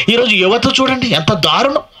మహమ్మారి. ఈరోజు యువత చూడండి ఎంత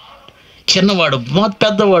దారుణం. చిన్నవాడు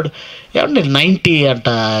పెద్దవాడు. ఏమండి 90 అట,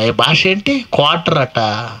 భాష ఏంటి, క్వార్టర్ అట,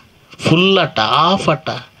 ఫుల్ అట, హాఫ్ అట.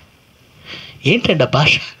 ఏంటండి ఆ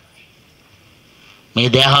భాష? మీ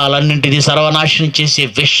దేహాలన్నింటినీ సర్వనాశనం చేసే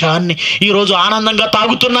విషాన్ని ఈరోజు ఆనందంగా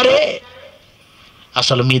తాగుతున్నారే.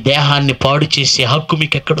 అసలు మీ దేహాన్ని పాడు చేసే హక్కు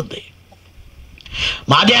మీకు ఎక్కడుంది?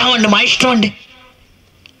 మా దేహం అండి, మా ఇష్టం అండి.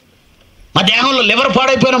 మా దేహంలో లివర్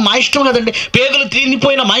పాడైపోయినా మా ఇష్టం కదండి, పేగులు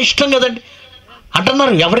తిరిగిపోయినా మా ఇష్టం కదండి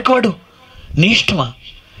అంటున్నారు. ఎవరికి వాడు? నీ ఇష్టమా?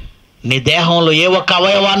 నీ దేహంలో ఏ ఒక్క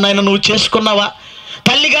అవయవాన్నైనా నువ్వు చేసుకున్నావా?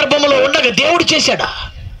 తల్లి గర్భంలో ఉండగా దేవుడు చేశాడా?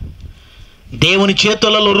 దేవుని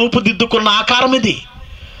చేతులలో రూపుదిద్దుకున్న ఆకారం ఇది.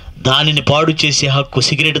 దానిని పాడు చేసే హక్కు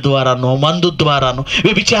సిగరెట్ ద్వారానో, మందు ద్వారానో,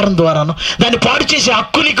 వ్యభిచారం ద్వారానో దాన్ని పాడు చేసే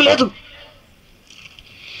హక్కు నీకు లేదు.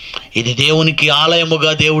 ఇది దేవునికి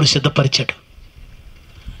ఆలయముగా దేవుడు సిద్ధపరిచాడు.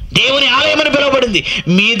 దేవుని ఆలయమని పిలువబడింది.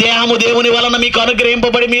 మీ దేహము దేవుని వలన మీకు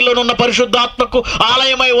అనుగ్రహింపబడి మీలోనున్న పరిశుద్ధాత్మకు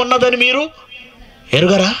ఆలయమై ఉన్నదని మీరు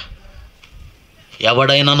ఎరుగరా?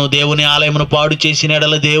 ఎవడైనాను దేవుని ఆలయమును పాడు చేసిన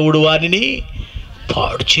ఎడల దేవుడు వారిని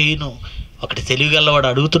పాడు చేయను. ఒకటి తెలివిగలవాడు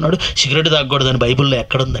అడుగుతున్నాడు, సిగరెట్ తాగకూడదని బైబిల్లో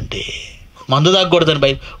ఎక్కడుందంటే, మందు తాగకూడదని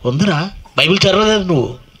బైబిల్ ఉందిరా? బైబిల్ చదవలేదు నువ్వు.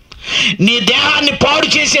 నీ దేహాన్ని పాడు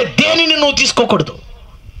చేసే దేనిని నువ్వు తీసుకోకూడదు.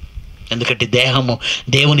 ఎందుకంటే దేహము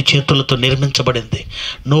దేవుని చేతులతో నిర్మించబడింది.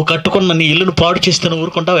 నువ్వు కట్టుకున్న నీ ఇల్లును పాడు చేస్తే నువ్వు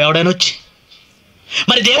ఊరుకుంటావు? ఎవడైనా వచ్చి?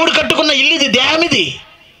 మరి దేవుడు కట్టుకున్న ఇల్లు ఇది, దేహం ఇది,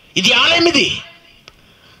 ఇది ఆలయం ఇది.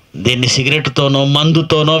 దీన్ని సిగరెట్తోనో,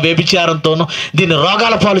 మందుతోనో, వ్యభిచారంతోనో దీన్ని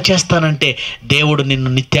రోగాల పాలు చేస్తానంటే దేవుడు నిన్ను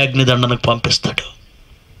నిత్యాగ్ని దండనకు పంపిస్తాడు.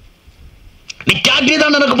 నిత్యాగ్ని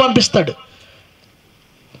దండనకు పంపిస్తాడు.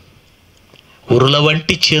 ఉరుల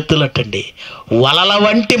వంటి చేతులటండి, వలల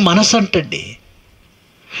వంటి మనసు అంటండి,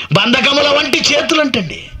 బంధకముల వంటి చేతులు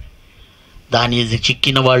అంటండి. దాని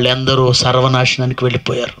చిక్కిన వాళ్ళందరూ సర్వనాశనానికి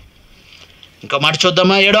వెళ్ళిపోయారు. ఇంకో మాట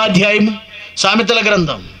చూద్దామా? 7వ అధ్యాయము సామెతల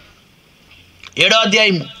గ్రంథం 7వ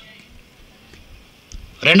అధ్యాయము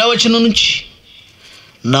 2వ వచనం నుంచి,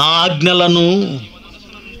 నా ఆజ్ఞలను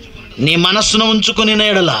నీ మనస్సును ఉంచుకుని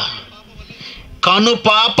ఎడల కను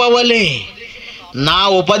పాపవలే నా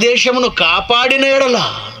ఉపదేశమును కాపాడిన ఎడల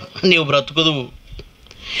నీవు బ్రతుకుదువు.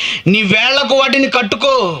 నీ వేళ్లకు వాటిని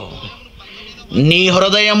కట్టుకో, నీ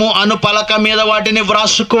హృదయము అను పలక మీద వాటిని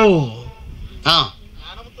వ్రాసుకో.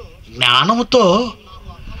 జ్ఞానముతో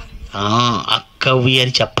అక్కవి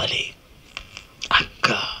అని చెప్పాలి. అక్క,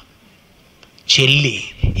 చెల్లి,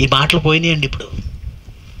 ఈ మాటలు పోయినాయండి. ఇప్పుడు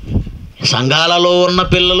సంఘాలలో ఉన్న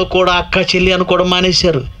పిల్లలు కూడా అక్క, చెల్లి అనుకోవడం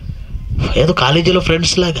మానేశారు. ఏదో కాలేజీలో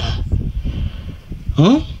ఫ్రెండ్స్ లాగా.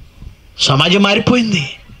 సమాజం మారిపోయింది.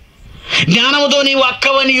 జ్ఞానముతో నీవు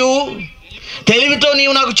అక్కవనియు, తెలివితో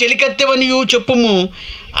నీవు నాకు చెలికత్తెవనియు చెప్పుము.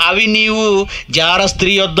 అవి నీవు జార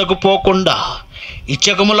స్త్రీ వద్దకు పోకుండా,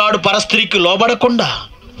 ఇచ్చకములాడు పరస్త్రీకి లోబడకుండా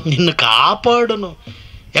నిన్ను కాపాడును.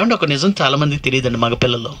 ఏమంటే ఒక నిజం చాలామందికి తెలియదండి.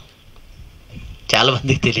 మగపిల్లలు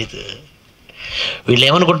చాలామందికి తెలియదు. వీళ్ళు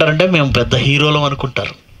ఏమనుకుంటారంటే మేము పెద్ద హీరోలం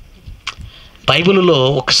అనుకుంటారు. బైబిల్లో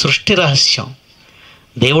ఒక సృష్టి రహస్యం,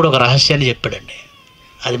 దేవుడు ఒక రహస్యాన్ని చెప్పాడండి.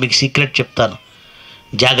 అది మీకు సీక్రెట్ చెప్తాను,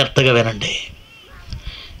 జాగ్రత్తగా వినండి.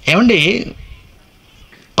 ఏమండి,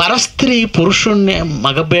 పరస్త్రీ పురుషుణ్ణి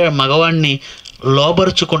మగవాణ్ణి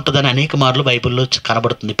లోబరుచుకుంటుందని అనేక మార్లు బైబిల్లో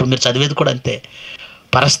కనబడుతుంది. ఇప్పుడు మీరు చదివేది కూడా అంతే.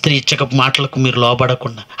 పరస్త్రీ ఇచ్చకపు మాటలకు మీరు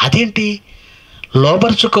లోబడకుండా. అదేంటి,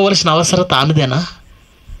 లోబరుచుకోవలసిన అవసరత ఆమెదేనా?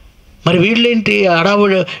 మరి వీళ్ళేంటి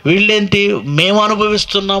అడావుడు, వీళ్ళేంటి మేము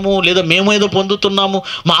అనుభవిస్తున్నాము లేదా మేము ఏదో పొందుతున్నాము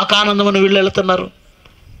మాకు ఆనందం అని వీళ్ళు వెళుతున్నారు.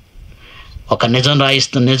 ఒక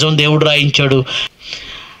నిజం దేవుడు రాయించాడు.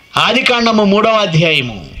 ఆదికాండము 3వ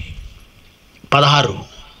అధ్యాయము 16.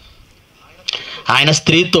 ఆయన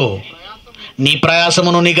స్త్రీతో, నీ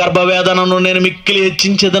ప్రయాసమును నీ గర్భవేదనను నేను మిక్కిలి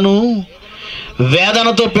హెచ్చించెదను,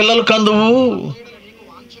 వేదనతో పిల్లలు కందువు.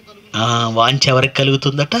 వాంఛ ఎవరికి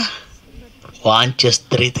కలుగుతుందట? వాంఛ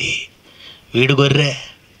స్త్రీది. వీడు గొర్రె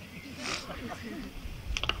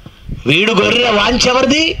వాంఛ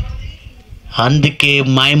ఎవరిది? అందుకే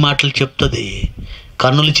మాయ మాటలు చెప్తుంది,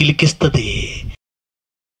 కన్నులు చిలికిస్తుంది.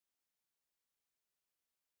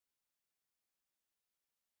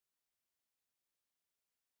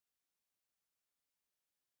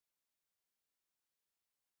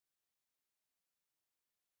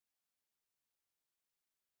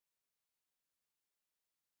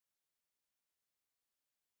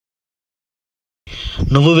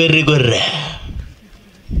 నువ్వు వెర్రి గొర్రె.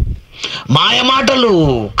 మాయ మాటలు,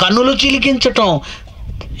 కన్నులు చిలికించటం,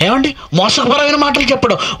 ఏమండి మోసపరమైన మాటలు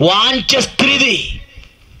చెప్పడం వాంఛ స్త్రీది.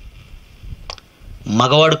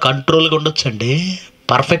 మగవాడు కంట్రోల్గా ఉండొచ్చండి,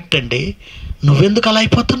 పర్ఫెక్ట్ అండి. నువ్వెందుకు అలా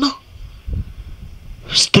అయిపోతున్నావు?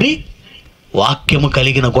 స్త్రీ వాక్యము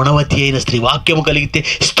కలిగిన గుణవతి అయిన స్త్రీ. వాక్యము కలిగితే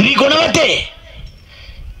స్త్రీ గుణవతే.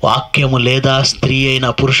 వాక్యము లేదా స్త్రీ అయిన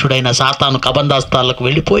పురుషుడైన సాతాను కబంధాస్తాలకు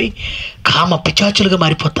వెళ్ళిపోయి కామ పిచాచులుగా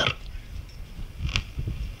మారిపోతారు.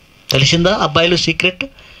 తెలిసిందా అబ్బాయిలు సీక్రెట్?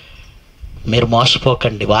 మీరు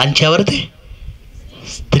మోసపోకండి. వాంఛ ఎవరిది?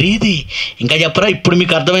 స్త్రీది. ఇంకా చెప్పరా? ఇప్పుడు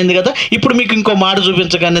మీకు అర్థమైంది కదా. ఇప్పుడు మీకు ఇంకో మాట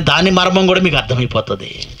చూపించగానే దాని మర్మం కూడా మీకు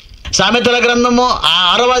అర్థమైపోతుంది. సామెతల గ్రంథము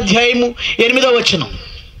 6వ అధ్యాయము 8వ వచనం.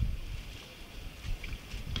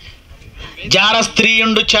 జార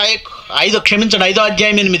స్త్రీయుండు ఛాయకు 5వ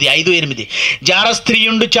అధ్యాయం 5:8 జార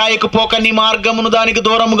స్త్రీయుండు ఛాయకు పోక నీ మార్గమును దానికి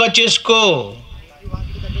దూరముగా చేసుకో,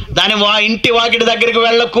 దాని ఇంటి వాకిటి దగ్గరికి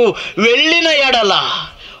వెళ్ళకు, వెళ్ళిన ఎడల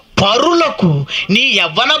పరులకు నీ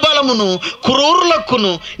యవ్వన బలమును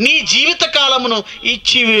క్రూరులకును నీ జీవిత కాలమును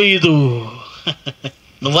ఇచ్చివేయుదు.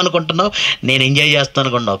 నువ్వనుకుంటున్నావు నేను ఎంజాయ్ చేస్తాను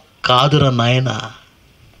అనుకున్నావు, కాదురా నాయన.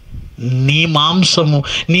 నీ మాంసము,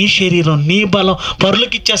 నీ శరీరం, నీ బలం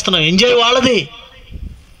పరులకు ఇచ్చేస్తున్నావు. ఎంజాయ్ వాళ్ళది.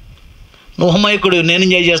 నువ్వు అమాయకుడు, నేను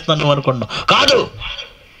ఎంజాయ్ చేస్తున్నాను నువ్వు అనుకున్నావు, కాదు.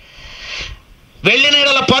 వెళ్ళిన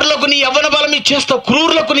ఎడల పరులకు నీ యవ్వన బలం ఇచ్చేస్తావు,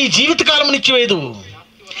 క్రూరులకు నీ జీవితకాలం ఇచ్చివేయదు.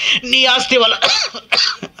 నీ ఆస్తి వల్ల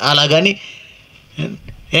అలాగని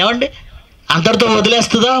ఏమండి అంతటితో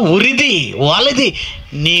వదిలేస్తుందా? ఉరిది వాళ్ళది,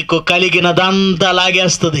 నీకు కలిగినదంతా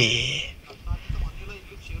లాగేస్తుంది.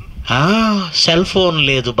 సెల్ ఫోన్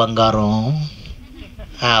లేదు బంగారం,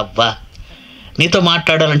 అబ్బా నీతో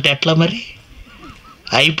మాట్లాడాలంటే ఎట్లా మరి?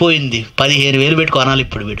 అయిపోయింది. 15,000 పెట్టి కొనాలి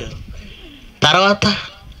ఇప్పుడు వీడు. తర్వాత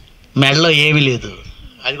మెడలో ఏమీ లేదు,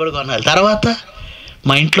 అది కూడా కొనాలి. తర్వాత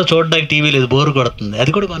మా ఇంట్లో చూడడానికి టీవీ లేదు, బోరు కొడుతుంది,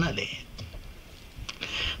 అది కూడా కొనాలి.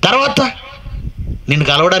 తర్వాత నిన్ను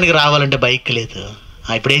కలవడానికి రావాలంటే బైక్ లేదు,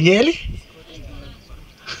 ఇప్పుడు ఏం చేయాలి?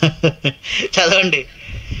 చదవండి.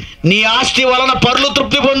 నీ ఆస్తి వలన పరులు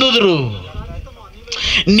తృప్తి పొందుదురు,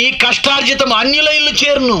 నీ కష్టార్జితం అన్యుల ఇల్లు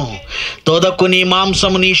చేరును. తోదకు నీ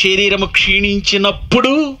మాంసము నీ శరీరము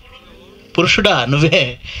క్షీణించినప్పుడు, పురుషుడా నువ్వే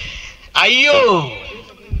అయ్యో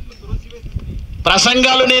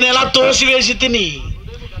ప్రసంగాలు నేను ఎలా తోసివేసి తిని,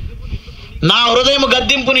 నా హృదయం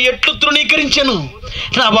గద్దింపుని ఎట్లు తృణీకరించెను,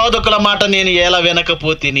 నా బోధకుల మాట నేను ఎలా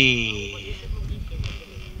వినకపోతిని.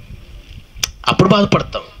 అప్పుడు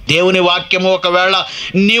బాధపడతావు. దేవుని వాక్యము ఒకవేళ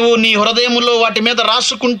నీవు నీ హృదయములో వాటి మీద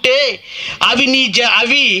రాసుకుంటే అవి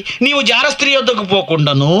నీవు జారస్త్రీ యొద్దకు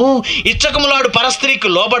పోకుండాను, ఇచ్చకములాడు పరస్త్రీకి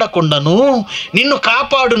లోబడకుండాను నిన్ను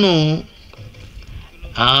కాపాడును.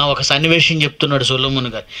 ఒక సన్నివేశం చెప్తున్నాడు సొలొమోను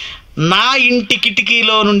గారు. నా ఇంటి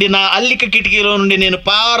కిటికీలో నుండి, నా అల్లిక కిటికీలో నుండి నేను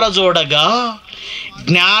పారజోడగా,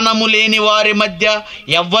 జ్ఞానము లేని వారి మధ్య,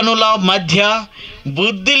 యవ్వనుల మధ్య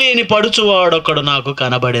బుద్ధి లేని పడుచువాడొకడు నాకు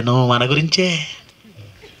కనబడెను. మన గురించే.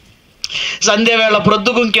 సంధ్యవేళ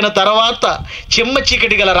ప్రొద్దుగుంకిన తర్వాత చిమ్మ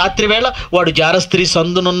చీకటి గల రాత్రివేళ వాడు జారస్త్రీ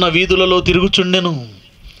సందునున్న వీధులలో తిరుగుచుండెను,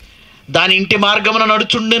 దాని ఇంటి మార్గమున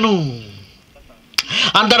నడుచుండెను.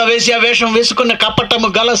 అంతటా వేసి ఆ వేషం వేసుకున్న కపటము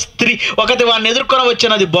గల స్త్రీ ఒకటి వాడిని ఎదుర్కొని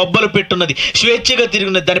వచ్చినది, బొబ్బలు పెట్టున్నది, స్వేచ్ఛగా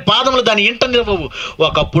తిరిగినది, దాని పాదములు దాని ఇంట నిలవవు.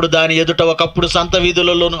 ఒకప్పుడు దాని ఎదుట, ఒకప్పుడు సంత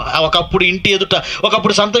వీధులలోను, ఒకప్పుడు ఇంటి ఎదుట,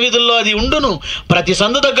 ఒకప్పుడు సంత వీధుల్లో అది ఉండును. ప్రతి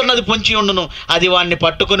సందు దగ్గర అది పొంచి ఉండును. అది వాడిని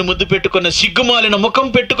పట్టుకొని ముద్దు పెట్టుకుని సిగ్గుమాలిన ముఖం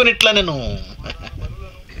పెట్టుకుని ఇట్లా నేను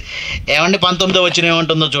ఏమండి 19వ వచనం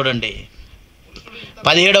ఏమంటుందో చూడండి.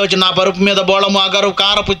 17వ వచనం, నా పరుపు మీద బోళము అగరు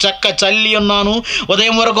కారపు చెక్క చల్లి ఉన్నాను,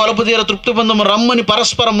 ఉదయం వరకు అలుపు తీర తృప్తి పొందము రమ్మని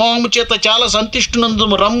పరస్పర మోహము చేత చాలా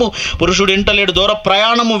సంతిష్టునందుము రమ్ము. పురుషుడు ఇంటలేడు, దూర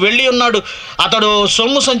ప్రయాణము వెళ్ళి ఉన్నాడు, అతడు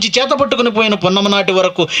సొమ్ము సంచి చేత పట్టుకుని పోయిన పున్నమ నాటి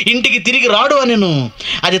వరకు ఇంటికి తిరిగి రాడు అనెను.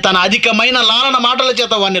 అది తన అధికమైన లాలన మాటల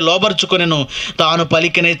చేత వాడిని లోబరుచుకొనెను, తాను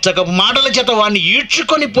పలికిన ఇచ్చకపు మాటల చేత వాడిని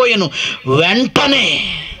ఈడ్చుకొని పోయెను. వెంటనే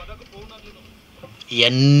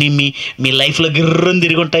ఇవన్నీ మీ లైఫ్లో గిర్రని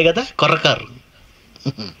తిరిగి ఉంటాయి కదా, కొర్రకారు.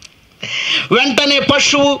 వెంటనే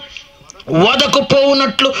పశువు వదకు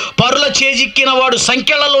పోవునట్లు, పరుల చేజిక్కిన వాడు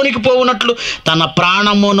సంఖ్యలలోనికి పోవునట్లు, తన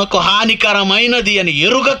ప్రాణమునకు హానికరమైనది అని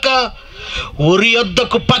ఎరుగక ఉరి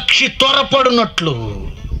యొద్దకు పక్షి త్వరపడునట్లు.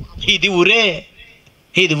 ఇది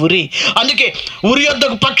ఉరి. అందుకే ఉరి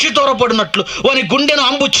యొద్దకు పక్షి త్వరపడినట్లు వాని గుండెను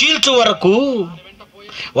అంబు చీల్చు వరకు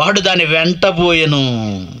వాడు దాని వెంటబోయెను.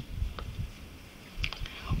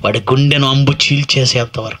 వాడి గుండెను అంబు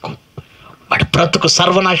చీల్చేసేంత వరకు, వాడి బ్రతుకు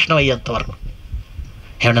సర్వనాశనం అయ్యేంత వరకు.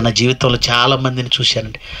 ఏమన్నా నా జీవితంలో చాలామందిని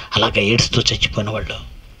చూశానండి అలాగ ఏడుస్తూ చచ్చిపోయిన వాళ్ళు,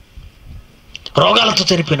 రోగాలతో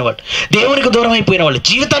చనిపోయిన వాళ్ళు, దేవునికి దూరం అయిపోయిన వాళ్ళు,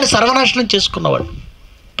 జీవితాన్ని సర్వనాశనం చేసుకున్నవాళ్ళు.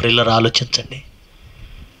 ప్రియులారా ఆలోచించండి.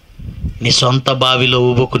 నీ సొంత బావిలో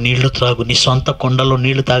ఊబకు నీళ్లు త్రాగు, నీ సొంత కొండలో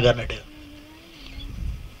నీళ్లు తాగన్నాడు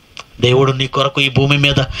దేవుడు. నీ కొరకు ఈ భూమి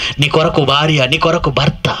మీద, నీ కొరకు భార్య, నీ కొరకు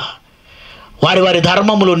భర్త వారి వారి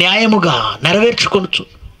ధర్మములు న్యాయముగా నెరవేర్చుకొనొచ్చు,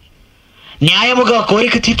 న్యాయముగా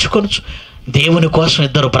కోరిక తీర్చుకొనొచ్చు. దేవుని కోసం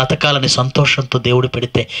ఇద్దరు బ్రతకాలని సంతోషంతో దేవుడు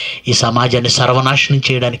పెడితే ఈ సమాజాన్ని సర్వనాశనం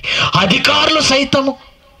చేయడానికి అధికారులు సైతము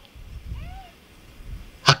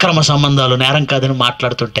అక్రమ సంబంధాలు నేరం కాదని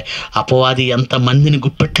మాట్లాడుతుంటే అపవాది ఎంతమందిని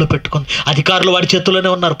గుప్పెట్లో పెట్టుకుంది. అధికారులు వాడి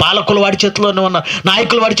చేతుల్లోనే ఉన్నారు, పాలకులు వాడి చేతుల్లోనే ఉన్నారు,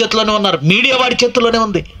 నాయకులు వాడి చేతుల్లోనే ఉన్నారు, మీడియా వాడి చేతుల్లోనే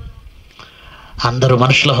ఉంది. అందరూ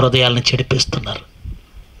మనుషుల హృదయాలను చెడిపిస్తున్నారు.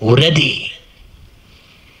 ఉరది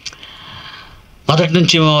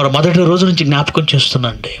మొదటి రోజు నుంచి జ్ఞాపకం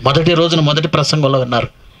చేస్తున్నాండి. మొదటి రోజున మొదటి ప్రసంగంలో విన్నారు.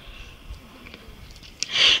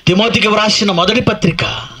 తిమోతికి వ్రాసిన మొదటి పత్రిక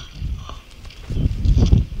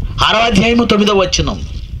 6వ అధ్యాయము 9వ వచనం.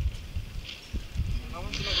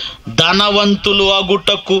 ధనవంతులు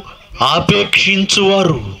అగుటకు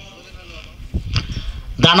ఆపేక్షించువారు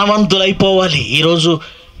ధనవంతులైపోవాలి. ఈరోజు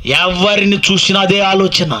ఎవరిని చూసినా అదే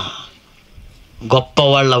ఆలోచన,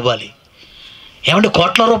 గొప్పవాళ్ళు అవ్వాలి. ఏమంటే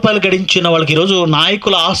కోట్ల రూపాయలు గడించిన వాళ్ళకి ఈరోజు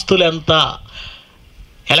నాయకుల ఆస్తులు ఎంత,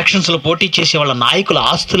 ఎలక్షన్స్లో పోటీ చేసే వాళ్ళ నాయకుల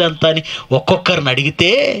ఆస్తులు ఎంత అని ఒక్కొక్కరిని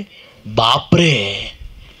అడిగితే బాప్రే,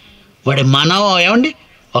 వాడి ఏమండి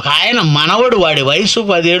ఒక ఆయన మనవడు, వాడి వయసు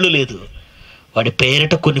 10 ఏళ్ళు లేదు, వాడి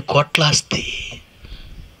పేరిట కొన్ని కోట్ల ఆస్తి,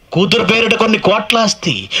 కూతురు పేరిట కొన్ని కోట్ల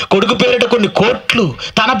ఆస్తి, కొడుకు పేరిట కొన్ని కోట్లు,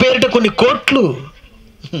 తన పేరిట కొన్ని కోట్లు.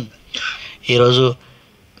 ఈరోజు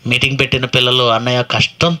మీటింగ్ పెట్టిన పిల్లలు అన్నయ్య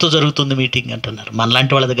కష్టంతో జరుగుతుంది మీటింగ్ అంటున్నారు.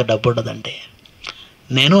 మనలాంటి వాళ్ళ దగ్గర డబ్బు ఉండదండి.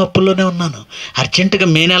 నేను అప్పుల్లోనే ఉన్నాను. అర్జెంటుగా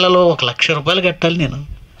మే నెలలో 1,00,000 రూపాయలు కట్టాలి నేను.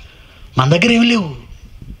 మన దగ్గర ఏమి లేవు,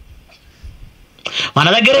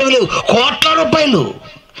 కోట్ల రూపాయలు.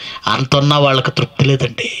 అంతున్న వాళ్ళకి తృప్తి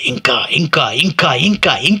లేదండి. ఇంకా ఇంకా ఇంకా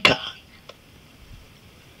ఇంకా ఇంకా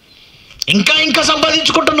ఇంకా ఇంకా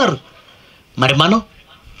సంపాదించుకుంటున్నారు. మరి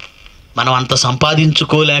మనం అంత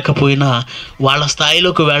సంపాదించుకోలేకపోయినా వాళ్ళ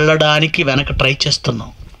స్థాయిలోకి వెళ్ళడానికి వెనక ట్రై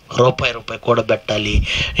చేస్తున్నాం. రూపాయి కూడబెట్టాలి,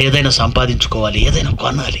 ఏదైనా సంపాదించుకోవాలి, ఏదైనా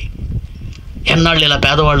కొనాలి. ఎన్నాళ్ళు ఇలా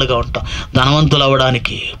పేదవాళ్ళుగా ఉంటాం. ధనవంతులు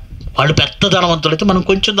అవ్వడానికి వాళ్ళు పెద్ద ధనవంతులైతే మనం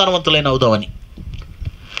కొంచెం ధనవంతులైన అవుదామని,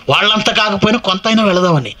 వాళ్ళంతా కాకపోయినా కొంత అయినా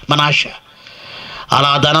వెళదామని మన ఆశ.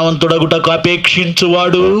 అలా ధనవంతుడగుటకు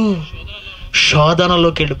అపేక్షించువాడు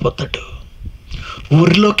శోధనలోకి వెళ్ళిపోతాడు,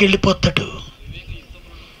 ఊరిలోకి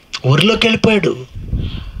వెళ్ళిపోయాడు.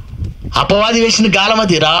 అపవాది వేసిన గాలం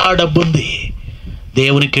అది. డబ్బు ఉంది.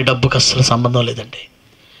 దేవునికి డబ్బుకి అస్సలు సంబంధం లేదండి.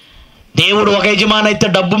 దేవుడు ఒక యజమాని అయితే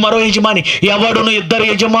డబ్బు మరో యజమాని. ఎవడును 2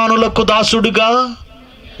 యజమానులకు దాసుడుగా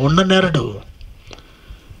ఉండనేరడు.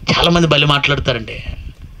 చాలామంది బలి మాట్లాడతారండి.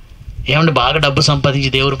 ఏమంటే బాగా డబ్బు సంపాదించి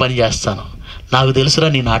దేవుడు పని చేస్తాను. నాకు తెలుసురా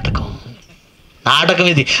నీ నాటకం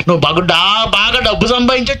ఇది. నువ్వు బాగా డబ్బు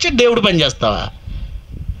సంపాదించొచ్చి దేవుడు పని చేస్తావా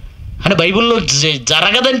అంటే బైబిల్లో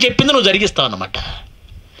జరగదని చెప్పింది నువ్వు జరిగిస్తావు అన్నమాట.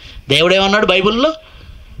 దేవుడు ఏమన్నాడు బైబిల్లో?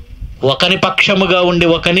 ఒకని పక్షముగా ఉండి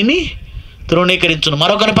ఒకనిని తృణీకరించును,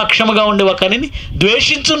 మరొకని పక్షముగా ఉండి ఒకనిని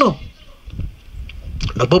ద్వేషించును.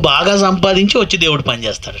 డబ్బు బాగా సంపాదించి వచ్చి దేవుడు పని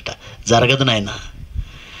చేస్తాడట. జరగదు నాయన.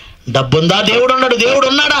 డబ్బు ఉందా? దేవుడు ఉన్నాడు. దేవుడు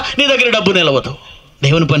ఉన్నాడా? నీ దగ్గర డబ్బు నిలవదు.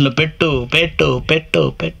 దేవుని పనులు పెట్టు పెట్టు పెట్టు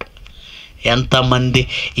పెట్టు. ఎంతమంది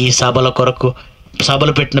ఈ సభల కొరకు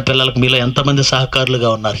సభలు పెట్టిన పిల్లలకు మీలో ఎంతమంది సహకారులుగా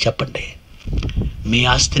ఉన్నారు చెప్పండి. మీ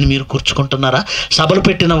ఆస్తిని మీరు కూర్చుకుంటున్నారా? సభలు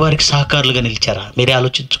పెట్టిన వారికి సహకారులుగా నిలిచారా? మీరే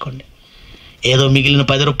ఆలోచించుకోండి. ఏదో మిగిలిన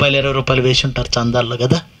 10 రూపాయలు 20 రూపాయలు వేసి ఉంటారు చందాల్లో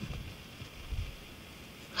కదా,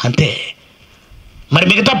 అంతే. మరి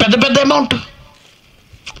మిగతా పెద్ద పెద్ద అమౌంట్,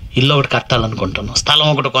 ఇల్లు ఒకటి కట్టాలనుకుంటున్నావు, స్థలం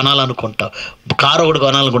ఒకటి కొనాలనుకుంటావు, కారు ఒకటి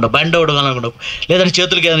కొనాలనుకుంటావు, బండి ఒకటి కొనాలనుకుంటావు, లేదంటే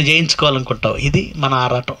చేతులకి ఏదైనా చేయించుకోవాలనుకుంటావు. ఇది మన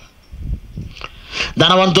ఆరాటం.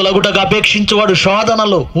 ధనవంతులగుటకు అపేక్షించేవాడు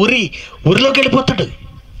శోధనలో ఊరిలోకి వెళ్ళిపోతాడు.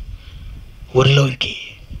 ఊరిలోకి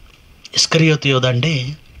ఇస్కరియోతు యోధ అండి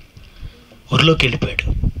ఊరిలోకి వెళ్ళిపోయాడు.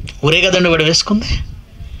 ఊరే కదండి వాడు వేసుకుంది.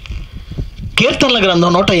 కీర్తనల గ్రంథం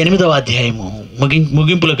 108వ అధ్యాయము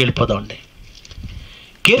ముగింపులోకి వెళ్ళిపోదామండి.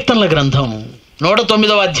 కీర్తనల గ్రంథం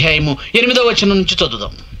 109వ అధ్యాయము 8వ వచనం నుంచి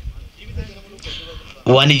చదువుదాం.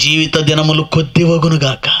 వాని జీవిత దినములు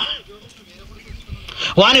కొద్దివగునుగాక,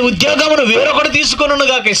 వాని ఉద్యోగమును వేరొకటి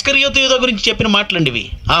తీసుకొనుగాక. ఇస్కరియోతు యూదా గురించి చెప్పిన మాటలండి ఇవి.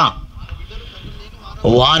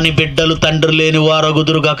 వాని బిడ్డలు తండ్రి లేని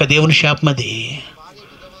వారగుదురుగాక. దేవుని శాపమది.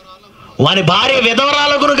 వాని భార్య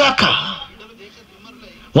విధవరాలగునుగాక.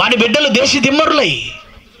 వాని బిడ్డలు దేశ దిమ్మరులై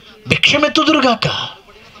భిక్షమెత్తుదురుగాక.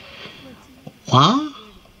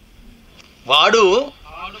 వాడు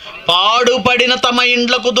పాడుపడిన తమ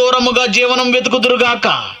ఇండ్లకు దూరముగా జీవనం వెతుకుదురుగాక.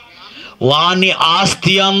 వాని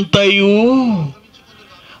ఆస్తి అంతయు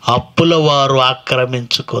అప్పుల వారు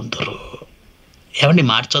ఆక్రమించుకొందురు. ఏమండి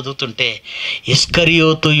మాట చదువుతుంటే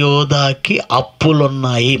ఇస్కరియోతు యోధాకి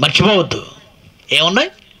అప్పులున్నాయి. మర్చిపోవద్దు. ఏమున్నాయి?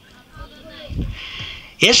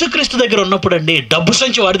 యేసుక్రీస్తు దగ్గర ఉన్నప్పుడు అండి డబ్బు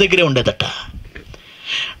సంచి వాడి దగ్గరే ఉండేదట.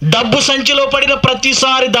 డబ్బు సంచిలో పడిన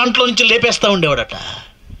ప్రతిసారి దాంట్లో నుంచి లేపేస్తూ ఉండేవాడట.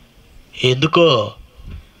 ఎందుకో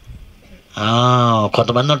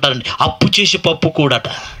కొంతమంది ఉంటారండి అప్పు చేసి పప్పు కూడట.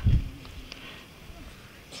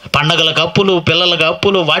 పండగలకు అప్పులు, పిల్లలకు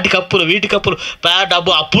అప్పులు, వాటికి అప్పులు, వీటికి అప్పులు.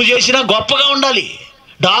 డబ్బు అప్పు చేసినా గొప్పగా ఉండాలి.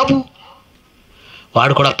 డాబు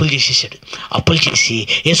వాడు కూడా అప్పులు చేసేసాడు. అప్పులు చేసి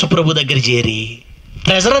యేసుప్రభు దగ్గర చేరి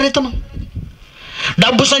ట్రెజరర్ ఇతను.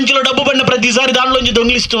 డబ్బు సంచిలో డబ్బు పడిన ప్రతిసారి దాంట్లోంచి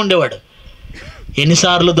దొంగిలిస్తూ ఉండేవాడు.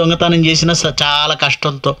 ఎన్నిసార్లు దొంగతనం చేసినా చాలా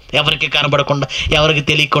కష్టంతో, ఎవరికి కనబడకుండా, ఎవరికి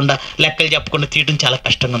తెలియకుండా, లెక్కలు చెప్పకుండా తీయటం చాలా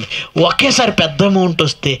కష్టంగా ఉంది. ఒకేసారి పెద్ద అమౌంట్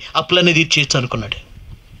వస్తే అప్పులన్నీ తీర్చేయచ్చు అనుకున్నాడు.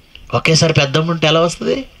 ఒకేసారి పెద్ద అమౌంట్ ఎలా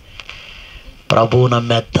వస్తుంది? ప్రభువు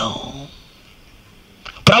నమ్మేద్దాం,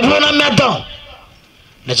 ప్రభువు నమ్మేద్దాం.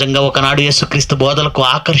 నిజంగా ఒకనాడు యేసుక్రీస్తు బోధలకు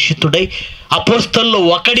ఆకర్షితుడై అపోస్తలుల్లో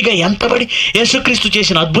ఒకడిగా ఎంతబడి యేసుక్రీస్తు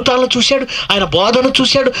చేసిన అద్భుతాలను చూశాడు, ఆయన బోధను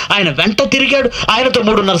చూశాడు, ఆయన వెంట తిరిగాడు, ఆయనతో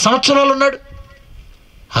 3.5 సంవత్సరాలు ఉన్నాడు.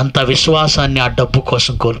 అంత విశ్వాసాన్ని ఆ డబ్బు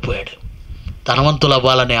కోసం కోల్పోయాడు. ధనవంతులు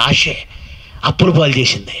అవ్వాలనే ఆశే అప్పులు పాలు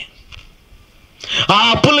చేసింది. ఆ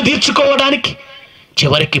అప్పులు తీర్చుకోవడానికి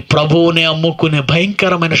చివరికి ప్రభువునే అమ్ముకునే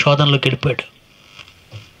భయంకరమైన శోధనలోకి వెళ్ళిపోయాడు.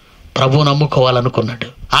 ప్రభువుని అమ్ముకోవాలనుకున్నాడు,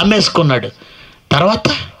 అమ్మేసుకున్నాడు. తర్వాత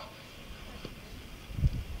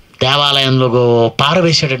దేవాలయంలో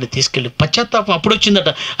పారవేశాడండి, తీసుకెళ్ళి. పశ్చాత్తాపం అప్పుడు వచ్చిందట,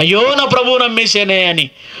 అయ్యో నా ప్రభువుని అమ్మేశానే అని.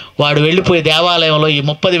 వాడు వెళ్ళిపోయి దేవాలయంలో ఈ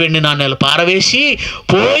 30 వెండి నాణ్యాలు పారవేసి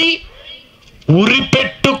పోయి ఉరి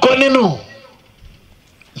పెట్టుకొనెను.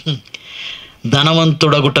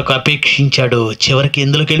 ధనవంతుడగుటకు అపేక్షించాడు, చివరికి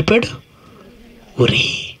ఎందులోకి వెళ్ళిపోయాడు? ఉరి.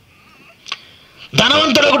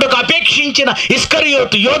 ధనవంతుడగుటకు అపేక్షించిన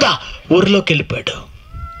ఇస్కరియోతు యోధ ఊరిలోకి వెళ్ళిపోయాడు.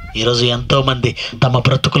 ఈరోజు ఎంతోమంది తమ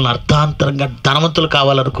బ్రతుకులను అర్ధాంతరంగా ధనవంతులు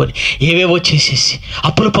కావాలనుకొని ఏవేవో చేసేసి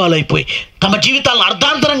అప్పుల పాలైపోయి తమ జీవితాలను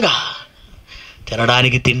అర్ధాంతరంగా,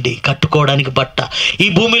 తినడానికి తిండి, కట్టుకోవడానికి బట్ట, ఈ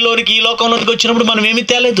భూమిలోనికి, ఈ లోకంలోనికి వచ్చినప్పుడు మనం ఏమీ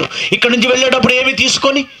తేలేదు, ఇక్కడి నుంచి వెళ్ళేటప్పుడు ఏమీ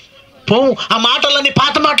తీసుకొని పోవు. ఆ మాటలన్నీ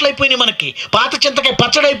పాత మాటలు అయిపోయినాయి, మనకి పాత చింతకాయ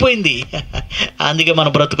పచ్చడైపోయింది. అందుకే మన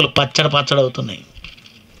బ్రతుకులు పచ్చడవుతున్నాయి.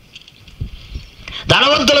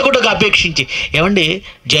 ధనవంతులు కూడా అపేక్షించి. ఏమండి,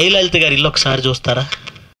 జయలలిత గారి ఇల్లు ఒకసారి చూస్తారా?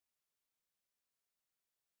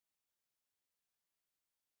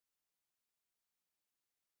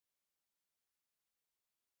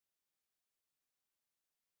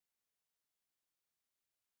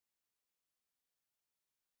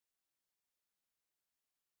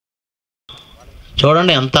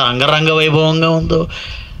 చూడండి ఎంత అంగరంగ వైభవంగా ఉందో.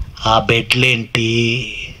 ఆ బెడ్లేంటి,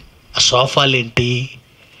 ఆ సోఫాలేంటి,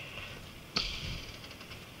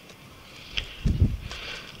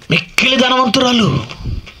 మిక్కిలి ధనవంతురాలు.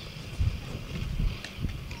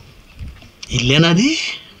 ఇల్లేనది,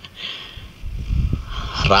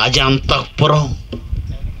 రాజాంతఃపురం,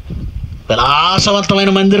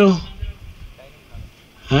 విలాసవంతమైన మందిరం,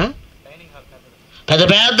 పెద్ద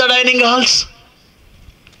పెద్ద డైనింగ్ హాల్స్,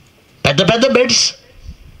 పెద్ద పెద్ద బెడ్స్.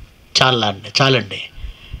 చాలండి.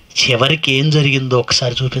 చివరికి ఏం జరిగిందో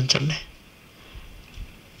ఒకసారి చూపించండి.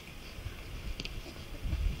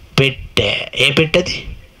 పెట్టె. ఏ పెట్టేది?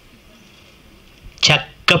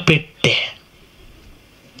 చెక్క పెట్టె.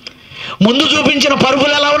 ముందు చూపించిన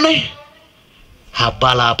పరుపులు ఎలా ఉన్నాయి? అబ్బా,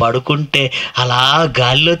 అలా పడుకుంటే అలా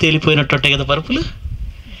గాలిలో తేలిపోయినట్టుంటాయి కదా పరుపులు.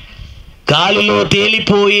 గాలిలో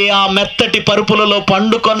తేలిపోయి ఆ మెత్తటి పరుపులలో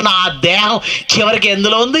పండుకొన్న ఆ దేహం చివరికి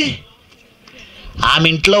ఎందులో ఉంది? ఆమె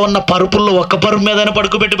ఇంట్లో ఉన్న పరుపుల్లో ఒక్క పరుపు మీదనే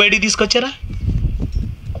పడుకోబెట్టి బయటికి తీసుకొచ్చారా?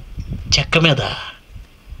 చెక్క మీద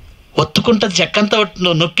ఒత్తుకుంటుంది, చెక్కంతా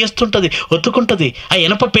నొక్కేస్తుంటుంది, ఒత్తుకుంటుంది. ఆ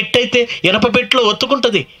ఇనప పెట్టయితే ఇనప పెట్టిలో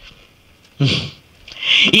ఒత్తుకుంటుంది.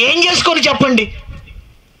 ఏం చేసుకొని చెప్పండి?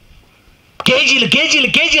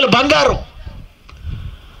 కేజీలు బంగారం,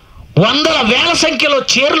 వందల వేల సంఖ్యలో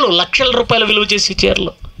చీరలు, లక్షల రూపాయలు విలువ చేసే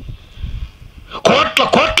చీరలు,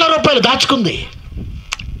 కోట్ల రూపాయలు దాచుకుంది.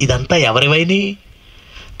 ఇదంతా ఎవరివైనా?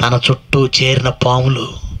 తన చుట్టూ చేరిన పాములు,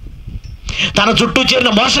 తన చుట్టూ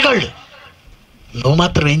చేరిన మోసగాళ్ళు. నువ్వు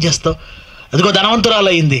మాత్రం ఏం చేస్తావు? అదిగో ధనవంతురాలు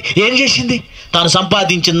అయింది. ఏం చేసింది? తాను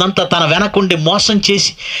సంపాదించిందంతా తన వెనకుండి మోసం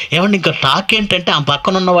చేసి. ఏమండి, ఇంకా టాక్ ఏంటంటే ఆ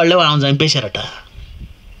పక్కన ఉన్న వాళ్ళే ఆమె చంపేశారట.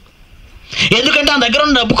 ఎందుకంటే ఆ దగ్గర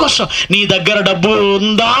ఉన్న డబ్బు కోసం. నీ దగ్గర డబ్బు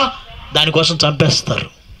ఉందా? దానికోసం చంపేస్తారు.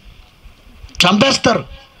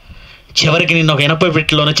 చివరికి నిన్ను ఒక ఇనప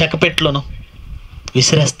పెట్టిలోనో చెక్క పెట్టిలోనో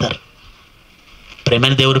విసిరేస్తారు.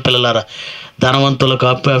 ప్రేమైన దేవుని పిల్లలారా, ధనవంతులకు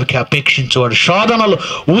అపేక్షించేవాడు శోధనలు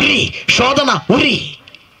ఉరి.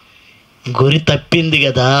 గురి తప్పింది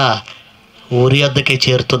కదా, ఊరి వద్దకే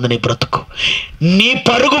చేరుతుంది నీ బ్రతుకు. నీ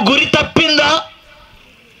పరుగు గురి తప్పిందా?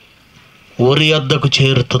 ఊరి వద్దకు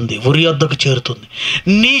చేరుతుంది.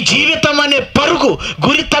 నీ జీవితం అనే పరుగు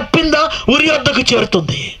గురి తప్పిందా? ఊరి వద్దకు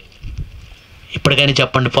చేరుతుంది. ఇప్పటికైనా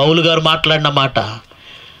చెప్పండి, పౌలు గారు మాట్లాడిన మాట,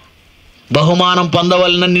 బహుమానం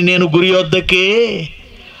పొందవలనని నేను గురి వద్దకే,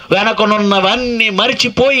 వెనకనున్నవన్నీ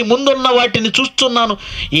మరిచిపోయి ముందున్న వాటిని చూస్తున్నాను.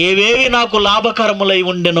 ఏవేవి నాకు లాభకరములై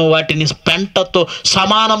ఉండెనో వాటిని పెంటతో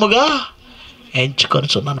సమానముగా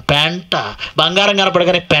ఎంచుకొనుచున్నాను. పెంట, బంగారం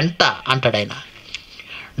కనపడగానే పెంట అంటాడు ఆయన.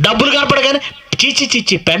 డబ్బులు కనపడగానే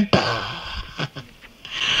చిచ్చి పెంట.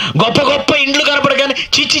 గొప్ప ఇండ్లు కనపడగానే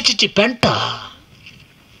చిచ్చి పెంట.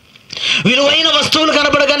 విలువైన వస్తువులు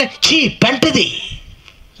కనపడగానే పెంటది.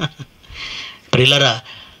 ప్రియులరా,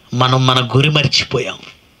 మనం మన గురి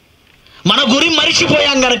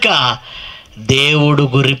మరిచిపోయాం గనక దేవుడు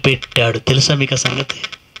గురి పెట్టాడు. తెలుసా మీకు సంగతి?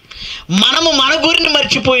 మనము మన గురిని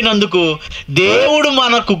మర్చిపోయినందుకు దేవుడు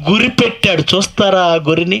మనకు గురి పెట్టాడు. చూస్తారా ఆ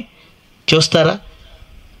గురిని? చూస్తారా?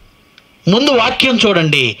 ముందు వాక్యం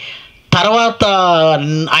చూడండి, తర్వాత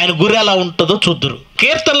ఆయన గురి ఎలా ఉంటుందో చూద్దురు.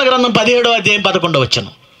 కీర్తనల గ్రంథం 17వ అధ్యాయం 11వ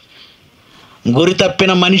వచనం. గురి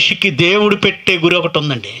తప్పిన మనిషికి దేవుడు పెట్టే గురి ఒకటి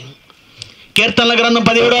ఉందండి. కీర్తనల గ్రంథం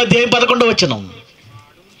 17వ అధ్యాయం 11వ వచనం.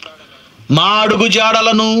 మా అడుగు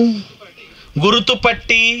జాడలను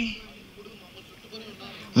గుర్తుపట్టి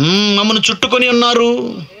మమ్మను చుట్టుకొని ఉన్నారు,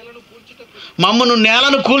 మమ్మను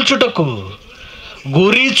నేలను కూల్చుటకు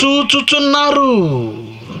గురి చూచుచున్నారు.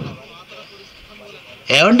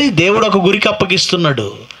 ఏమండి, దేవుడు ఒక గురికి అప్పగిస్తున్నాడు,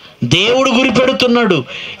 దేవుడు గురి పెడుతున్నాడు.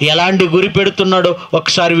 ఎలాంటి గురి పెడుతున్నాడో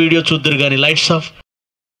ఒకసారి వీడియో చూద్దురు కానీ. Lights off.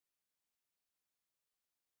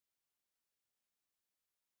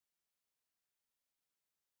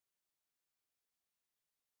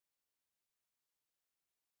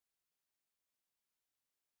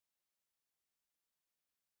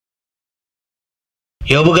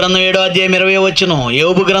 యోబు గ్రంథం 7వ అధ్యాయం 20వ వచనం.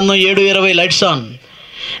 యోబు గ్రంథం 7:20. Lights on.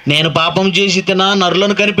 నేను పాపం చేసి తినా,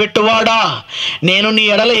 నరులను కనిపెట్టువాడా, నేను నీ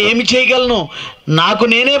ఎడల ఏమి చేయగలను? నాకు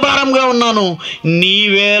నేనే భారంగా ఉన్నాను.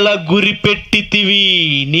 నీవేళ గురి పెట్టితివి.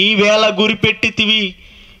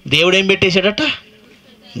 దేవుడు ఏం పెట్టేశాడట?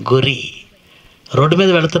 గురి. రోడ్డు మీద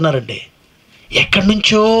వెళుతున్నారండి, ఎక్కడి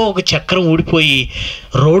నుంచో ఒక చక్రం ఊడిపోయి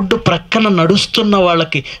రోడ్డు ప్రక్కన నడుస్తున్న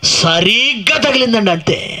వాళ్ళకి సరిగ్గా తగిలిందండి.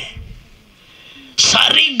 అంతే,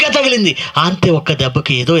 సరిగ్గా తగిలింది అంతే. ఒక్క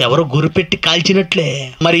దెబ్బకి ఏదో ఎవరో గురిపెట్టి కాల్చినట్లే.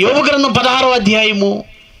 మరి యోబు గ్రంథం 16వ అధ్యాయము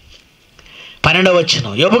 12వ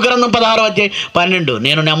వచనం. యోబు గ్రంథం 16వ అధ్యాయం 12.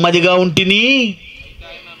 నేను నెమ్మదిగా ఉంటిని,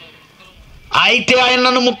 అయితే ఆయన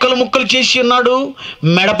నన్ను ముక్కలు చేసి ఉన్నాడు,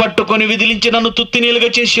 మెడపట్టుకొని విదిలించి నన్ను తుత్తినీలుగా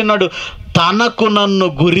చేసి ఉన్నాడు. తనకు నన్ను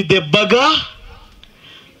గురి దెబ్బగా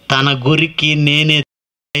తన గురికి నేనే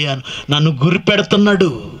నన్ను గురి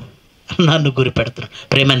పెడుతున్నాడు.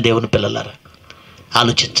 ప్రేమని దేవుని పిల్లలారా,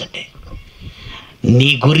 ఆలోచించండి. నీ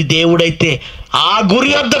గురి దేవుడైతే ఆ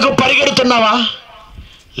గురి వద్దకు పరిగెడుతున్నావా,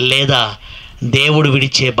 లేదా దేవుడు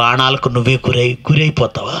విడిచే బాణాలకు నువ్వే గురి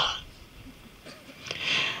అయిపోతావా?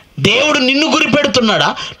 దేవుడు నిన్ను గురి పెడుతున్నాడా,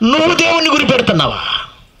 నువ్వు దేవుణ్ణి గురి పెడుతున్నావా?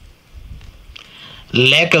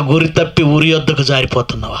 లేక గురి తప్పి ఉరి వద్దకు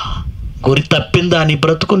జారిపోతున్నావా? గురి తప్పిందా నీ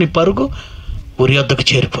బ్రతుకు, నీ పరుగు ఉరి వద్దకు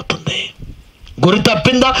చేరిపోతుంది. గురి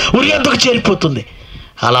తప్పిందా ఉరి వద్దకు చేరిపోతుంది.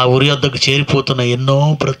 అలా ఉరి వద్దకు చేరిపోతున్న ఎన్నో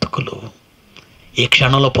బ్రతుకులు ఏ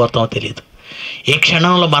క్షణంలో పోతామో తెలియదు, ఏ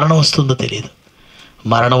క్షణంలో మరణం వస్తుందో తెలియదు.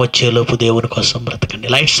 మరణం వచ్చేలోపు దేవుని కోసం బ్రతకండి.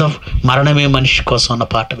 Lights off. మరణమే మనిషి కోసం అన్న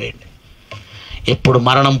పాట వేయండి. ఎప్పుడు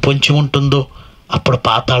మరణం పొంచి ఉంటుందో అప్పుడు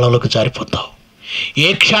పాతాళంలోకి జారిపోతావు. ఏ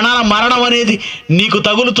క్షణాన మరణం అనేది నీకు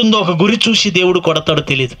తగులుతుందో ఒక గురి చూసి దేవుడు కొడతాడో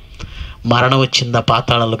తెలియదు. మరణం వచ్చిందా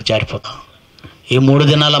పాతాళంలోకి జారిపోతాం. ఈ 3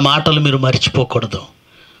 దినాల మాటలు మీరు మర్చిపోకూడదు.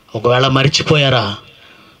 ఒకవేళ మర్చిపోయారా,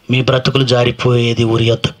 మీ బ్రతుకులు జారిపోయేది ఉరి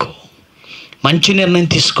వద్దకు. మంచి నిర్ణయం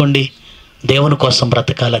తీసుకోండి దేవుని కోసం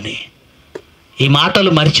బ్రతకాలని. ఈ మాటలు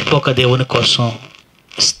మర్చిపోక దేవుని కోసం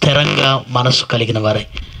స్థిరంగా మనసు కలిగిన వారై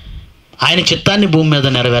ఆయన చిత్తాన్ని భూమి మీద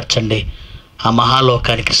నెరవేర్చండి. ఆ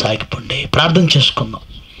మహాలోకానికి సాగిపోండి. ప్రార్థన చేసుకుందాం.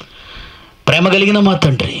 ప్రేమ కలిగిన మా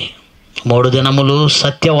తండ్రి, 3 దినములు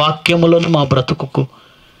సత్యవాక్యములను మా బ్రతుకుకు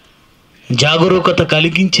జాగరూకత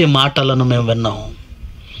కలిగించే మాటలను మేము విన్నాం.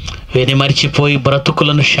 విని మరిచిపోయి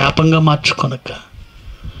బ్రతుకులను శాపంగా మార్చుకొనక,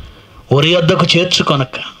 ఉరి వద్దకు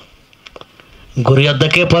చేర్చుకొనక, గురి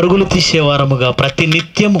వద్దకే పరుగులు తీసేవారముగా ప్రతి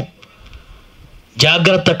నిత్యము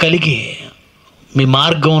జాగ్రత్త కలిగి మీ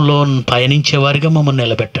మార్గంలో పయనించేవారిగా మమ్మల్ని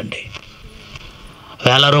నిలబెట్టండి.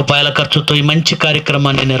 వేల రూపాయల ఖర్చుతో ఈ మంచి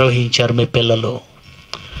కార్యక్రమాన్ని నిర్వహించారు మీ పిల్లలు.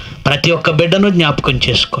 ప్రతి ఒక్క బిడ్డను జ్ఞాపకం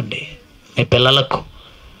చేసుకోండి. మీ పిల్లలకు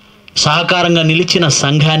సహకారంగా నిలిచిన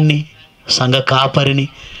సంఘాన్ని, సంఘ కాపరిని,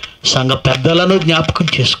 సంఘ పెద్దలను జ్ఞాపకం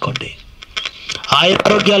చేసుకోండి.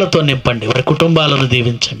 ఆరోగ్యాలతో నింపండి. వారి కుటుంబాలను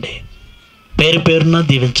దీవించండి. పేరు పేరున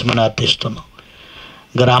దీవించమని అర్థిస్తున్నాం.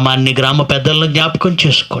 గ్రామాన్ని, గ్రామ పెద్దలను జ్ఞాపకం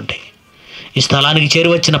చేసుకోండి. ఈ స్థలానికి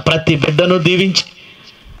చేరువచ్చిన ప్రతి బిడ్డను దీవించి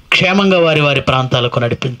క్షేమంగా వారి వారి ప్రాంతాలకు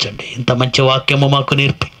నడిపించండి. ఇంత మంచి వాక్యము మాకు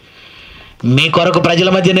నేర్పి మీ కొరకు ప్రజల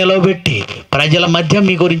మధ్య నిలవబెట్టి ప్రజల మధ్య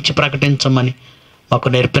మీ గురించి ప్రకటించమని మాకు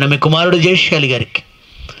నేర్పిన మీ కుమారుడు జయశాలి గారికి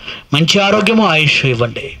మంచి ఆరోగ్యము, ఆయుష్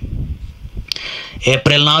ఇవ్వండి.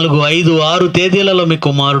 ఏప్రిల్ 4, 5, 6 తేదీలలో మీ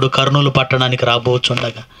కుమారుడు కర్నూలు పట్టణానికి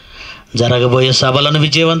రాబోచుండగా జరగబోయే సభలను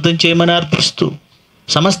విజయవంతం చేయమని అర్థిస్తూ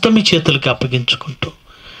సమస్తం మీ చేతులకి అప్పగించుకుంటూ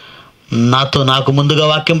నాకు ముందుగా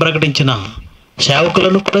వాక్యం ప్రకటించిన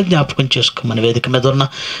సేవకులను కూడా జ్ఞాపకం చేసుకోమని వేదిక మీద ఉన్న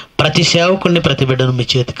ప్రతి సేవకుడిని, ప్రతి బిడ్డను మీ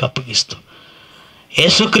చేతికి అప్పగిస్తూ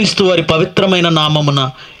యేసుక్రీస్తు వారి పవిత్రమైన నామమున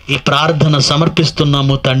ఈ ప్రార్థన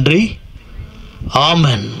సమర్పిస్తున్నాము తండ్రి.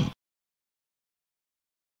 ఆమెన్.